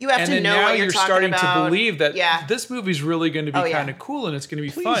money. you have And to then know now what you're talking starting about. to believe that Yeah. this movie's really going to be Oh, yeah. kind of cool and it's going to be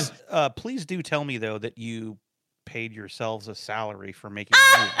fun. Please, please do tell me though that you paid yourselves a salary for making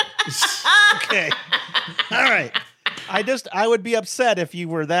the movie. Okay, all right. I would be upset if you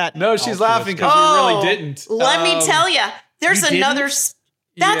were that. No, she's altruistic. laughing 'cause we really didn't. Let me tell you, there's you didn't? another.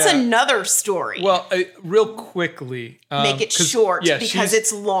 That's Yeah. anher story. Well, real quickly. Make it 'cause- short yeah, because she's-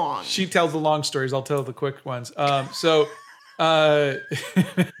 it's long. She tells the long stories. I'll tell the quick ones.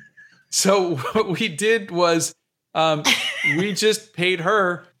 So what we did was we just paid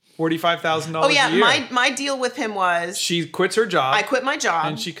her $45,000 Oh yeah, a year. my deal with him was She quits her job. I quit my job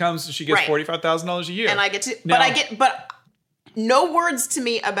and she gets Right. $45,000 a year. and I get to, Now- but no words to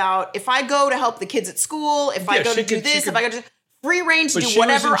me about if I go to help the kids at school, if I Yeah, go she to do could- she this, could- if I go to free reign to But do she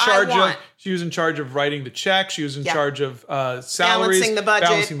whatever was in I charge want. she was in charge of writing the check. She was in Yeah. charge of salaries, Balancing the budget.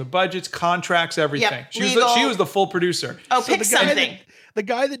 balancing the budgets, contracts, everything. Yep, She legal. was the full producer. Oh, So pick the guy something. the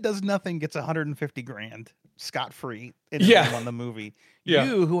guy that does nothing gets 150 grand scot free in Yeah. on the movie. Yeah.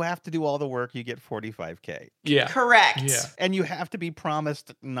 You who have to do all the work, you get 45K. Yeah. Correct. Yeah. And you have to be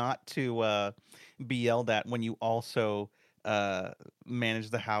promised not to be yelled at when you also manage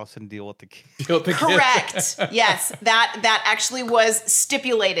the house and deal with the kids. Deal with the kids. Correct. Yes, that actually was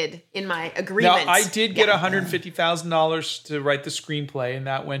stipulated in my Now, agreement. I did get Yeah. $150,000 to write the screenplay, and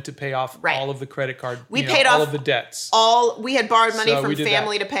that went to pay off Right. all of the credit card. We you know, paid all off of the debts. We had borrowed money So we from did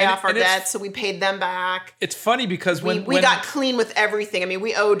family that. to pay And- off our and it's- debts, so we paid them back. It's funny because We when got clean with everything. I mean,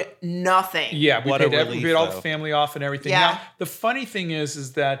 we owed nothing. yeah, we What a paid relief, we paid all the though. family off and everything. Yeah. Now, the funny thing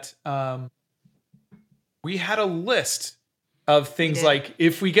is that we had a list of things did. like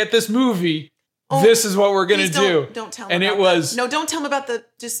if we get this movie, Oh, this is what we're going to please do. Don't tell me And about it was no, don't tell me about the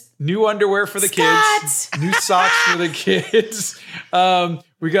just new underwear for the kids, new socks for the kids.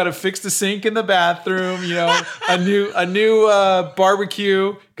 We got to fix the sink in the bathroom, you know, a new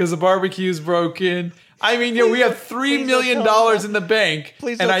barbecue because the barbecue's broken. I mean, you know, we have $3 million in the bank.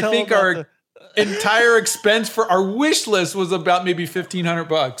 Please and don't I tell think about our entire expense for our wish list was about maybe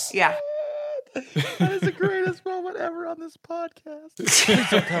 $1,500. yeah. That is the greatest moment ever on this podcast. Please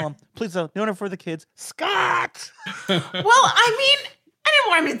don't tell him. Please don't. No, for the kids. Scott! Well, I mean, I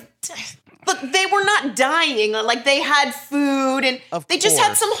didn't want to. Look, they were not dying. Like they had food, and Of they just had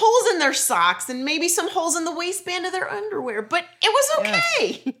course. some holes in their socks, and maybe some holes in the waistband of their underwear. But it was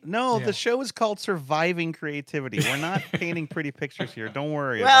okay. No, Yeah. the show is called Surviving Creativity. We're not painting pretty pictures here. Don't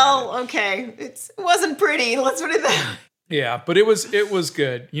worry about Well, it. okay, it wasn't pretty. Let's put it that. Yeah, but it was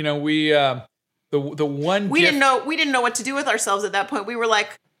good. You know, we the one We gift- didn't know what to do with ourselves at that point. We were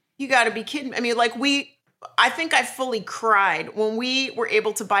like, "You got to be kidding!" I mean, like I think I fully cried when we were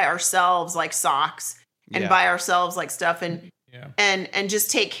able to buy ourselves like socks and Yeah. buy ourselves like stuff and Yeah. and just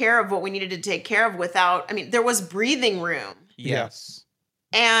take care of what we needed to take care of without. I mean, there was breathing room, Yes.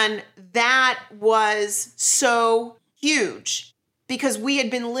 and that was so huge because we had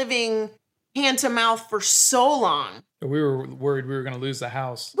been living hand to mouth for so long. We were worried we were going to lose the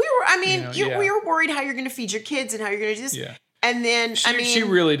house. We were, I mean, You know, you, yeah. we were worried how you're going to feed your kids and how you're going to do this. Yeah. And then, I mean, She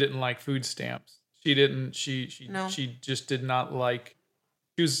really didn't like food stamps. She didn't. No. She just did not like.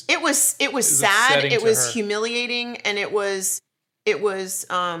 She was. it was was sad. upsetting It to was her. humiliating, and it was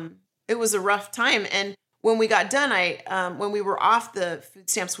a rough time. And when we got done, when we were off the food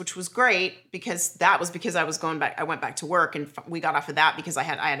stamps, which was great because that was because I was going back. I went back to work, and we got off of that because I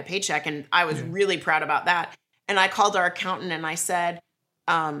had a paycheck, and I was really proud about that. And I called our accountant and I said,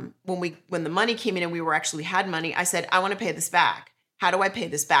 when the money came in and we had money, I said, I want to pay this back. How do I pay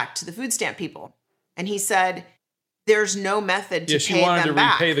this back to the food stamp people? And he said, there's no method to She pay wanted them to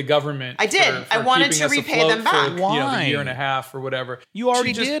back. repay the government. I did. I wanted keeping to us repay afloat them back. For, Why? the year and a half or whatever. You already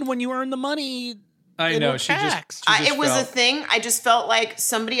She just- did when you earned the money. I It know. was She just. taxed. She just It was a felt- thing. I just felt like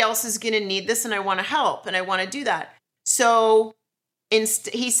somebody else is going to need this and I want to help and I want to do that. So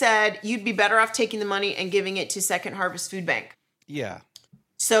he said, you'd be better off taking the money and giving it to Second Harvest Food Bank. Yeah.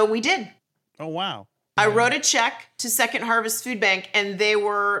 So we did. Oh, wow. I wrote a check to Second Harvest Food Bank and they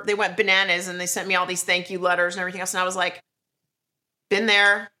went bananas and they sent me all these thank you letters and everything else. And I was like, been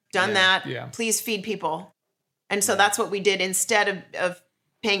there, done Yeah, that. yeah. Please feed people. And so that's what we did instead of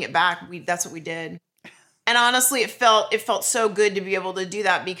paying it back. That's what we did. And honestly, it felt so good to be able to do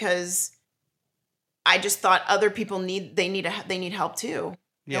that because I just thought other people need help too. You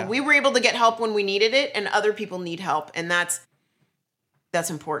Yeah. know, we were able to get help when we needed it, and other people need help, and that's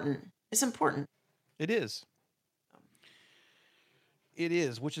important. It's important. It is. It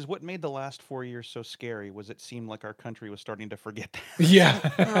is, which is what made the last 4 years so scary. Was it seemed like our country was starting to forget that. Yeah.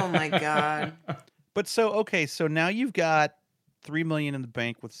 Oh my God. But so now you've got $3 million in the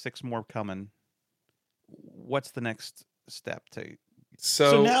bank with 6 more coming. What's the next step to?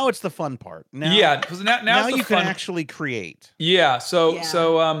 So now it's the fun part. Now, yeah. Because now now it's the you can fun- actually create. Yeah. So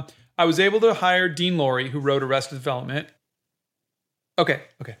Yeah. I was able to hire Dean Lorry, who wrote Arrested Development. Okay.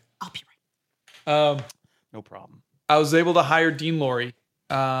 I'll be right. No problem. I was able to hire Dean Lorry.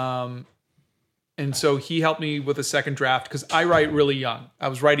 And so he helped me with a second draft because I write really young. I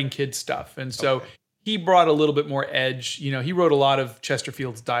was writing kids stuff. And so he brought a little bit more edge. You know, he wrote a lot of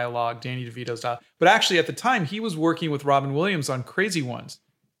Chesterfield's dialogue, Danny DeVito's dialogue. But actually at the time he was working with Robin Williams on Crazy Ones.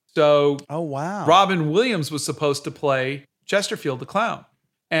 So Oh wow. Robin Williams was supposed to play Chesterfield the clown.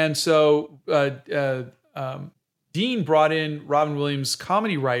 And so Dean brought in Robin Williams'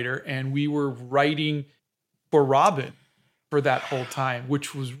 comedy writer, and we were writing for Robin for that whole time,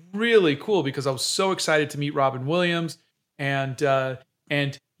 which was really cool because I was so excited to meet Robin Williams. And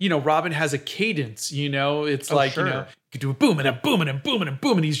you know, Robin has a cadence, you know, it's like, sure. you know, you could do a boom and a boom and a boom and a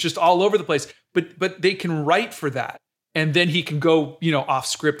boom, and he's just all over the place. But they can write for that. And then he can go, you know, off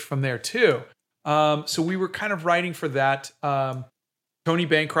script from there too. So we were kind of writing for that. Tony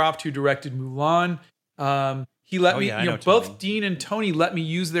Bancroft, who directed Mulan, he let me, yeah, I you know, know Tony. both Dean and Tony let me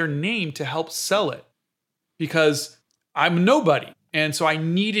use their name to help sell it because I'm nobody. And so I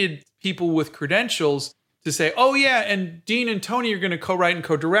needed people with credentials to say, oh yeah, and Dean and Tony are going to co-write and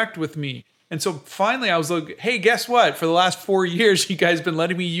co-direct with me. And so finally I was like, hey, guess what? For the last 4 years, you guys been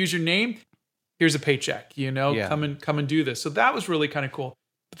letting me use your name. Here's a paycheck, you know, Yeah. come and do this. So that was really kind of cool.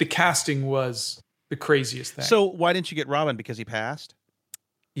 But the casting was the craziest thing. So why didn't you get Robin? Because he passed?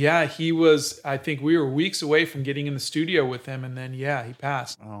 yeah, he was, I think we were weeks away from getting in the studio with him. And then, yeah, he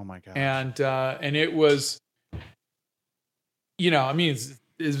passed. Oh my god. And it was, you know, I mean,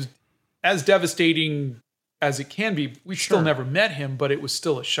 as devastating as it can be, we still Sure. never met him, but it was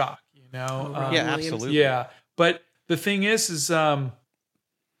still a shock, you know? Robin Yeah, Williams. absolutely. Yeah. But the thing is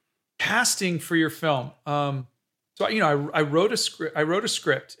casting for your film. So, you know, I wrote a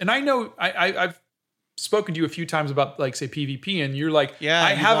script, and I know I've spoken to you a few times about, like, say, PvP, and you're like, Yeah,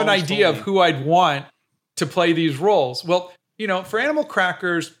 I you've have an always idea told of me. who I'd want to play these roles. Well, you know, for Animal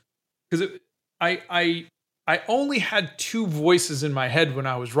Crackers, because I only had two voices in my head when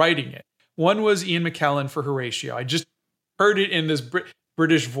I was writing it. One was Ian McKellen for Horatio. I just heard it in this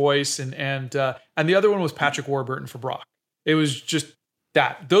British voice, and the other one was Patrick Warburton for Brock. It was just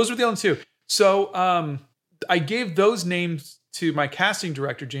that. Those were the only two. So I gave those names to my casting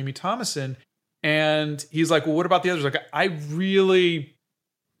director, Jamie Thomason, and he's like, well, what about the others? Like, I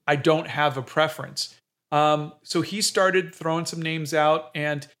don't have a preference. So he started throwing some names out,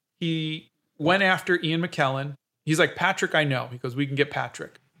 and he went after Ian McKellen. He's like, Patrick, I know. He goes, we can get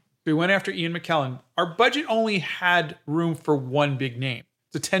Patrick. So we went after Ian McKellen. Our budget only had room for one big name.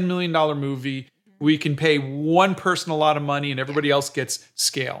 It's a $10 million movie. We can pay one person a lot of money, and everybody else gets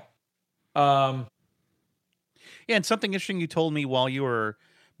scale. Yeah, and something interesting you told me while you were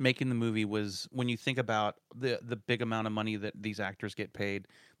making the movie was when you think about the big amount of money that these actors get paid,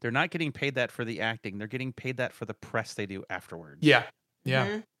 they're not getting paid that for the acting. They're getting paid that for the press they do afterwards. Yeah. Yeah.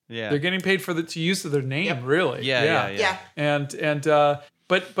 Mhm. Yeah. They're getting paid for the use of their name, Yep. really. Yeah. Yeah.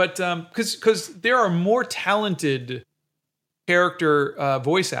 But because there are more talented character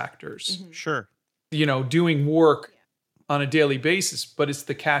voice actors, Mhm. Sure. you know, doing work on a daily basis, but it's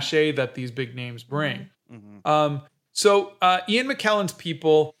the cachet that these big names bring. Hmm. So Ian McKellen's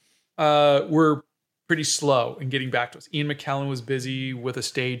people were pretty slow in getting back to us. Ian McKellen was busy with a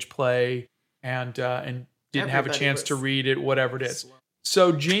stage play and didn't have a Everybody chance to was read it, whatever it is. Slow.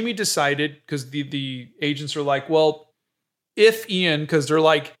 So Jamie decided, because the agents are like, well, if Ian, because they're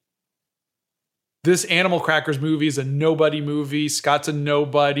like, this Animal Crackers movie is a nobody movie, Scott's a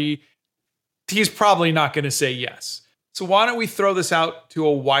nobody, he's probably not going to say yes. So why don't we throw this out to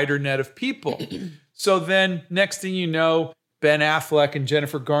a wider net of people? So then next thing you know, Ben Affleck and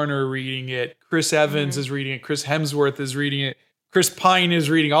Jennifer Garner are reading it. Chris Evans is reading it. Chris Hemsworth is reading it. Chris Pine is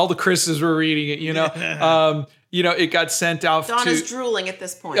reading. All the Chris's were reading it, you know. It got sent out Donna's to... drooling at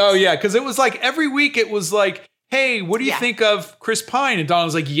this point. Oh, yeah, because it was like every week it was like, hey, what do you Yeah. think of Chris Pine? And Donna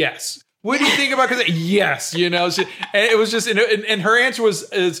was like, yes. What do you think about Chris? Yes, you know. So, and it was just, and her answer was,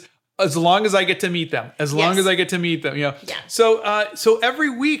 as long as I get to meet them, as long Yes. as I get to meet them, you know. Yeah. So every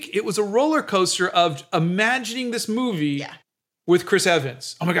week it was a roller coaster of imagining this movie Yeah. with Chris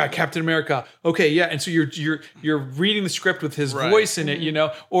Evans. Oh my God, Captain America. Okay, yeah. And so you're reading the script with his Right. voice in it, you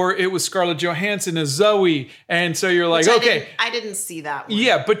know. Or it was Scarlett Johansson as Zoe, and so you're like, Which okay. I didn't see that one.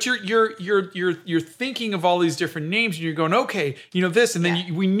 Yeah, but you're thinking of all these different names, and you're going, okay, you know this, and then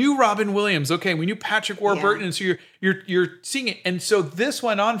Yeah. we knew Robin Williams, okay, we knew Patrick Warburton, Yeah. and so you're seeing it, and so this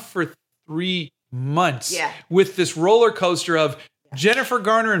went on for 3 months, Yeah. with this roller coaster of Jennifer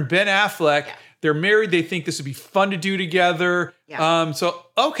Garner and Ben Affleck. Yeah. They're married. They think this would be fun to do together. Yeah. So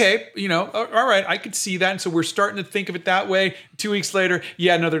okay, you know, all right, I could see that, and so we're starting to think of it that way. 2 weeks later,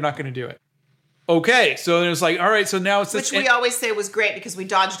 yeah, no, they're not going to do it. Okay, so then it's like, all right, so now it's this. Which we always say was great because we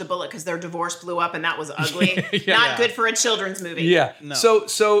dodged a bullet because their divorce blew up and that was ugly. Yeah. Not good for a children's movie. Yeah. No.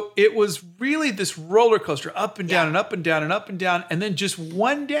 So it was really this roller coaster, up and down Yeah. and up and down and up and down. And then just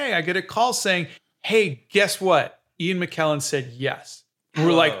one day I get a call saying, hey, guess what? Ian McKellen said yes. And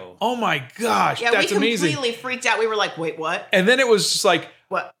we're like, Whoa. oh my gosh, Yeah, that's we amazing. completely freaked out. We were like, wait, what? And then it was just like,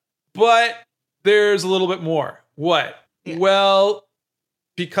 What? but there's a little bit more. What? Yeah. Well,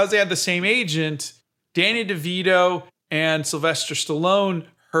 because they had the same agent, Danny DeVito and Sylvester Stallone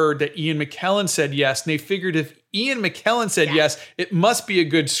heard that Ian McKellen said yes. And they figured if Ian McKellen said Yeah. yes, it must be a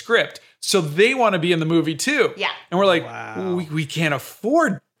good script. So they want to be in the movie too. Yeah. And we're like, Wow. we can't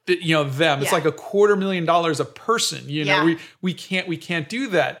afford them. It's Yeah. like $250,000 a person. You know, Yeah. we can't do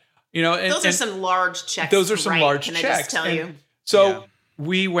that. You know, and Those are and some large checks. those are to some write, large can checks. I just tell And you? So Yeah.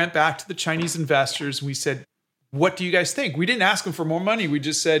 we went back to the Chinese investors and we said, what do you guys think? We didn't ask them for more money. We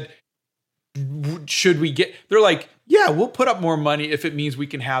just said, should we get, they're like, yeah, we'll put up more money if it means we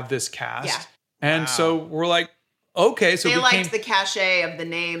can have this cast. Yeah. And Wow. so we're like, okay. So They we liked the cachet of the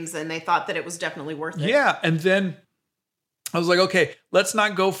names and they thought that it was definitely worth it. yeah. And then I was like, okay, let's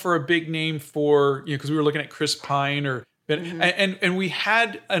not go for a big name for, you know, because we were looking at Chris Pine or, Mm-hmm. and we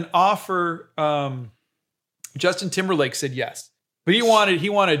had an offer. Justin Timberlake said yes, but he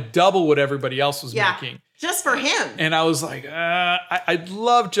wanted double what everybody else was Yeah. making. Just for him. And I was like, I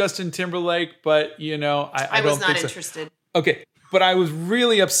love Justin Timberlake, but you know, I I don't was not think so. interested. Okay. but I was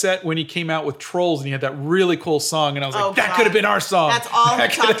really upset when he came out with Trolls and he had that really cool song, and I was like, that God. could have been our song. That's all That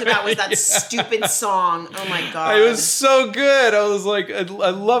he could talked have about was been- that stupid song. Oh my God. It was so good. I was like, I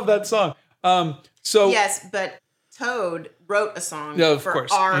love that song. So Yes, but Toad wrote a song yeah, of for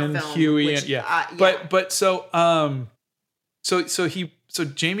course, our and film. Huey, which, and yeah. But so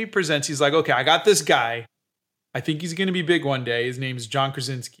Jamie presents. He's like, okay, I got this guy. I think he's going to be big one day. His name is John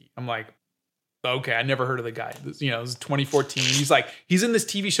Krasinski. I'm like, okay, I never heard of the guy. This, it was 2014. He's like, he's in this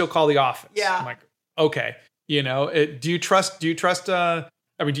TV show called The Office. Yeah. I'm like, okay, do you trust? Do you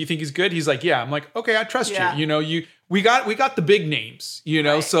think he's good? He's like, yeah. I'm like, okay, I trust Yeah. you. We got the big names,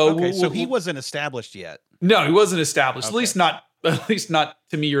 Right. so Okay, so he wasn't established yet. no, he wasn't established. Okay. At least not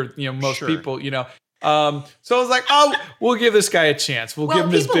to me or most Sure. people, So I was like, oh, we'll give this guy a chance. We'll give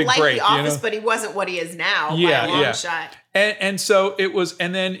him his people big like break. The Office, but he wasn't what he is now Yeah, by a long yeah. shot. And so it was,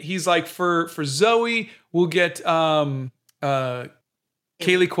 and then he's like, for Zoe, we'll get Kaylee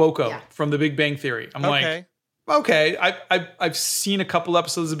Cuoco Yeah. from The Big Bang Theory. I'm like, okay, I've seen a couple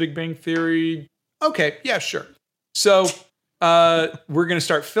episodes of Big Bang Theory. Okay, yeah, sure. So we're gonna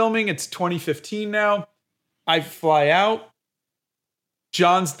start filming. It's 2015 now. I fly out.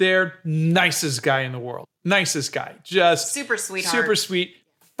 John's there, nicest guy in the world. Nicest guy. Just Super sweetheart. super sweet.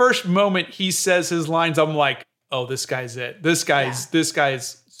 First moment he says his lines, I'm like, oh, this guy's it. This guy's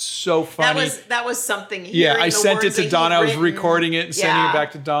so funny. That was something. Yeah, hearing I the sent it words to that Donna. he'd I was written. recording it and sending it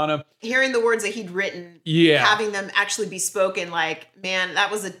back to Donna. Hearing the words that he'd written, Yeah. having them actually be spoken, like, man, that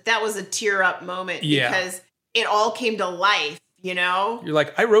was a tear up moment Yeah. because it all came to life, You're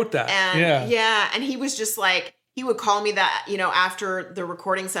like, I wrote that. And and he was just like, he would call me that, after the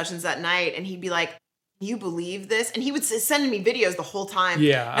recording sessions that night, and he'd be like, you believe this? And he would send me videos the whole time.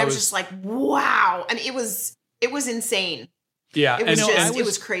 Yeah, And I was just like, wow. I mean, it was insane. Yeah. It was and it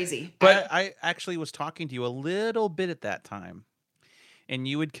was crazy. But I actually was talking to you a little bit at that time, and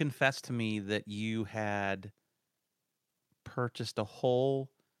you had confessed to me that you had purchased a whole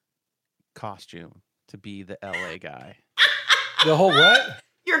costume to be the LA guy. the whole what?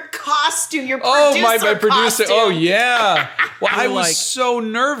 Your costume, your Oh, producer my producer. costume. Oh, yeah. Well, I You're was like- so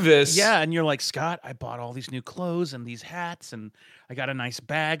nervous. Yeah, and you're like, Scott, I bought all these new clothes and these hats, and I got a nice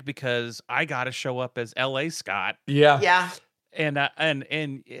bag because I got to show up as LA Scott. Yeah. Yeah. And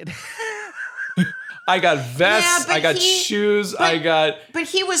it, I got vests. Yeah, I got but shoes. but- I got. But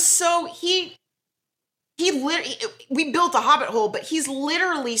he was so we built a hobbit hole, but he's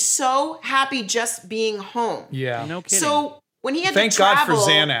literally so happy just being home. Yeah. no kidding. So when he had Thank to God travel, for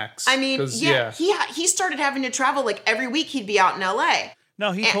Xanax. I mean, 'cause, yeah, he started having to travel like every week. He'd be out in LA.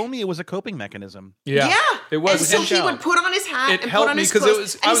 no, he told me it was a coping mechanism. Yeah. It was. And so and- he would put on his hat It and helped put on me his 'cause it clothes.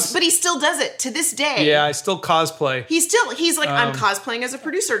 was- And I was- but he still does it to this day. yeah, I still cosplay. He's like, I'm cosplaying as a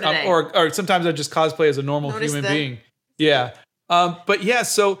producer today. Or sometimes I just cosplay as a normal Notice human that. being. Yeah. But yeah,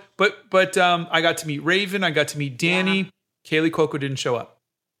 so but I got to meet Raven, I got to meet Danny. Kaylee Cuoco didn't show up.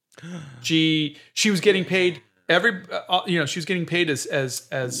 She was getting paid she was getting paid as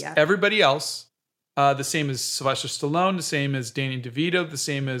Yeah. everybody else. The same as Sylvester Stallone, the same as Danny DeVito, the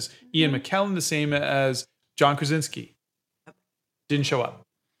same as Ian McKellen, the same as John Krasinski. Didn't show up.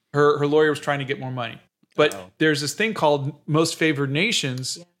 Her lawyer was trying to get more money. But Uh-oh. there's this thing called Most Favored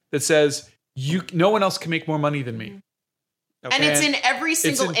Nations that says no one else can make more money than me. Okay. And it's in every It's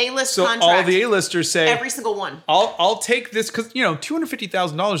single in- A-list so contract. all the A-listers say, every single one. I'll take this because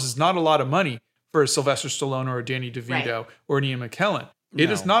 $250,000 is not a lot of money for a Sylvester Stallone or a Danny DeVito or an Ian McKellen. It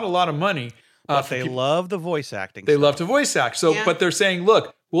is No. not a lot of money. But for they people. love the voice acting. They stuff. love to voice act. So, Yeah. but they're saying,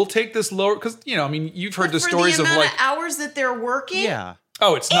 look, we'll take this lower because you've heard But the for stories the of amount like, of hours that they're working. Yeah.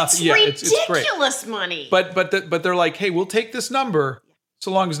 oh, it's not, It's yeah, it's great. ridiculous money. But they're like, hey, we'll take this number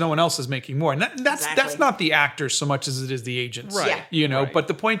so long as no one else is making more. And that's Exactly. not the actors so much as it is the agents. Right. Yeah. Right. But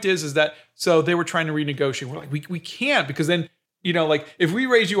the point is that so they were trying to renegotiate. We're like, we can't because then like if we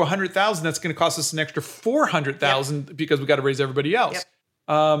raise you 100,000, that's going to cost us an extra 400,000 because we got to raise everybody else. Yep.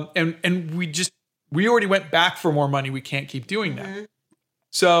 And we already went back for more money. We can't keep doing that. Mhm.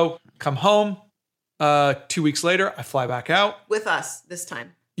 So come home. 2 weeks later, I fly back out. With us this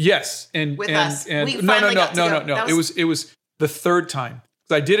time. Yes, and With and, us. and We no, finally got to go. no. That It was the third time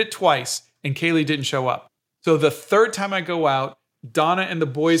because I did it twice, and Kaylee didn't show up. So the third time I go out, Donna and the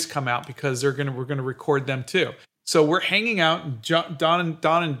boys come out because we're gonna record them too. So we're hanging out. And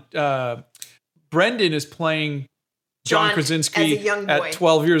Don and Brendan is playing John John Krasinski as a young boy. at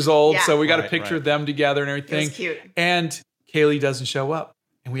 12 years old. Yeah. So we got a Right, picture right. of them together and It everything. was cute. And Kaylee doesn't show up,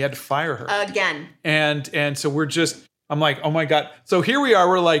 and we had to fire her. Again. And so I'm like, oh my God. So here we are.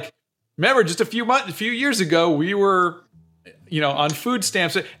 We're like, remember just a few years ago, we were, on food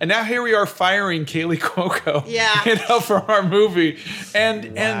stamps. And now here we are firing Kaylee Cuoco, Yeah. for our movie.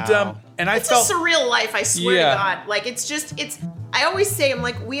 And I It's felt a surreal life, I swear Yeah. to God. Like, I always say, I'm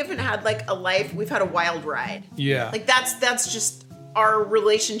like, we haven't had like a life, we've had a wild ride. Yeah. Like, that's just our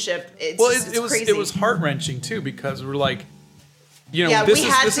relationship. It's crazy. It was heart-wrenching too, because we're like, Yeah, this we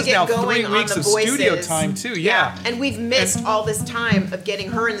had is to now get going 3 on weeks The of Voices. studio time too. Yeah. And we've missed all this time of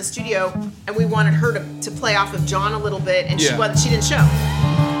getting her in the studio, and we wanted her to play off of John a little bit, and she didn't show.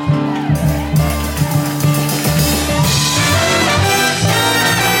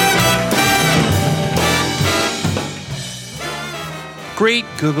 Great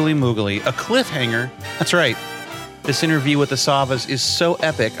googly moogly, a cliffhanger. That's right. This interview with the Savas is so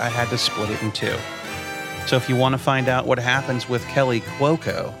epic, I had to split it in two. So if you want to find out what happens with Kelly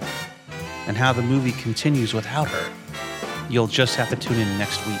Cuoco and how the movie continues without her, you'll just have to tune in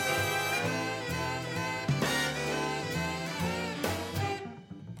next week.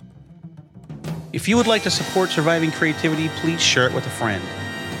 If you would like to support Surviving Creativity, please share it with a friend.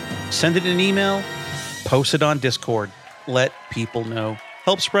 Send it an email, post it on Discord, let people know.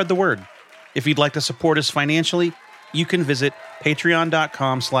 Help spread the word. If you'd like to support us financially, you can visit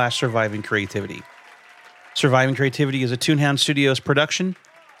patreon.com/survivingcreativity. Surviving Creativity is a Toonhound Studios production,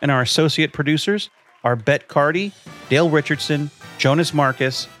 and our associate producers are Bet Cardy, Dale Richardson, Jonas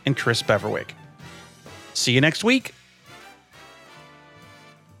Marcus, and Chris Beverwick. See you next week.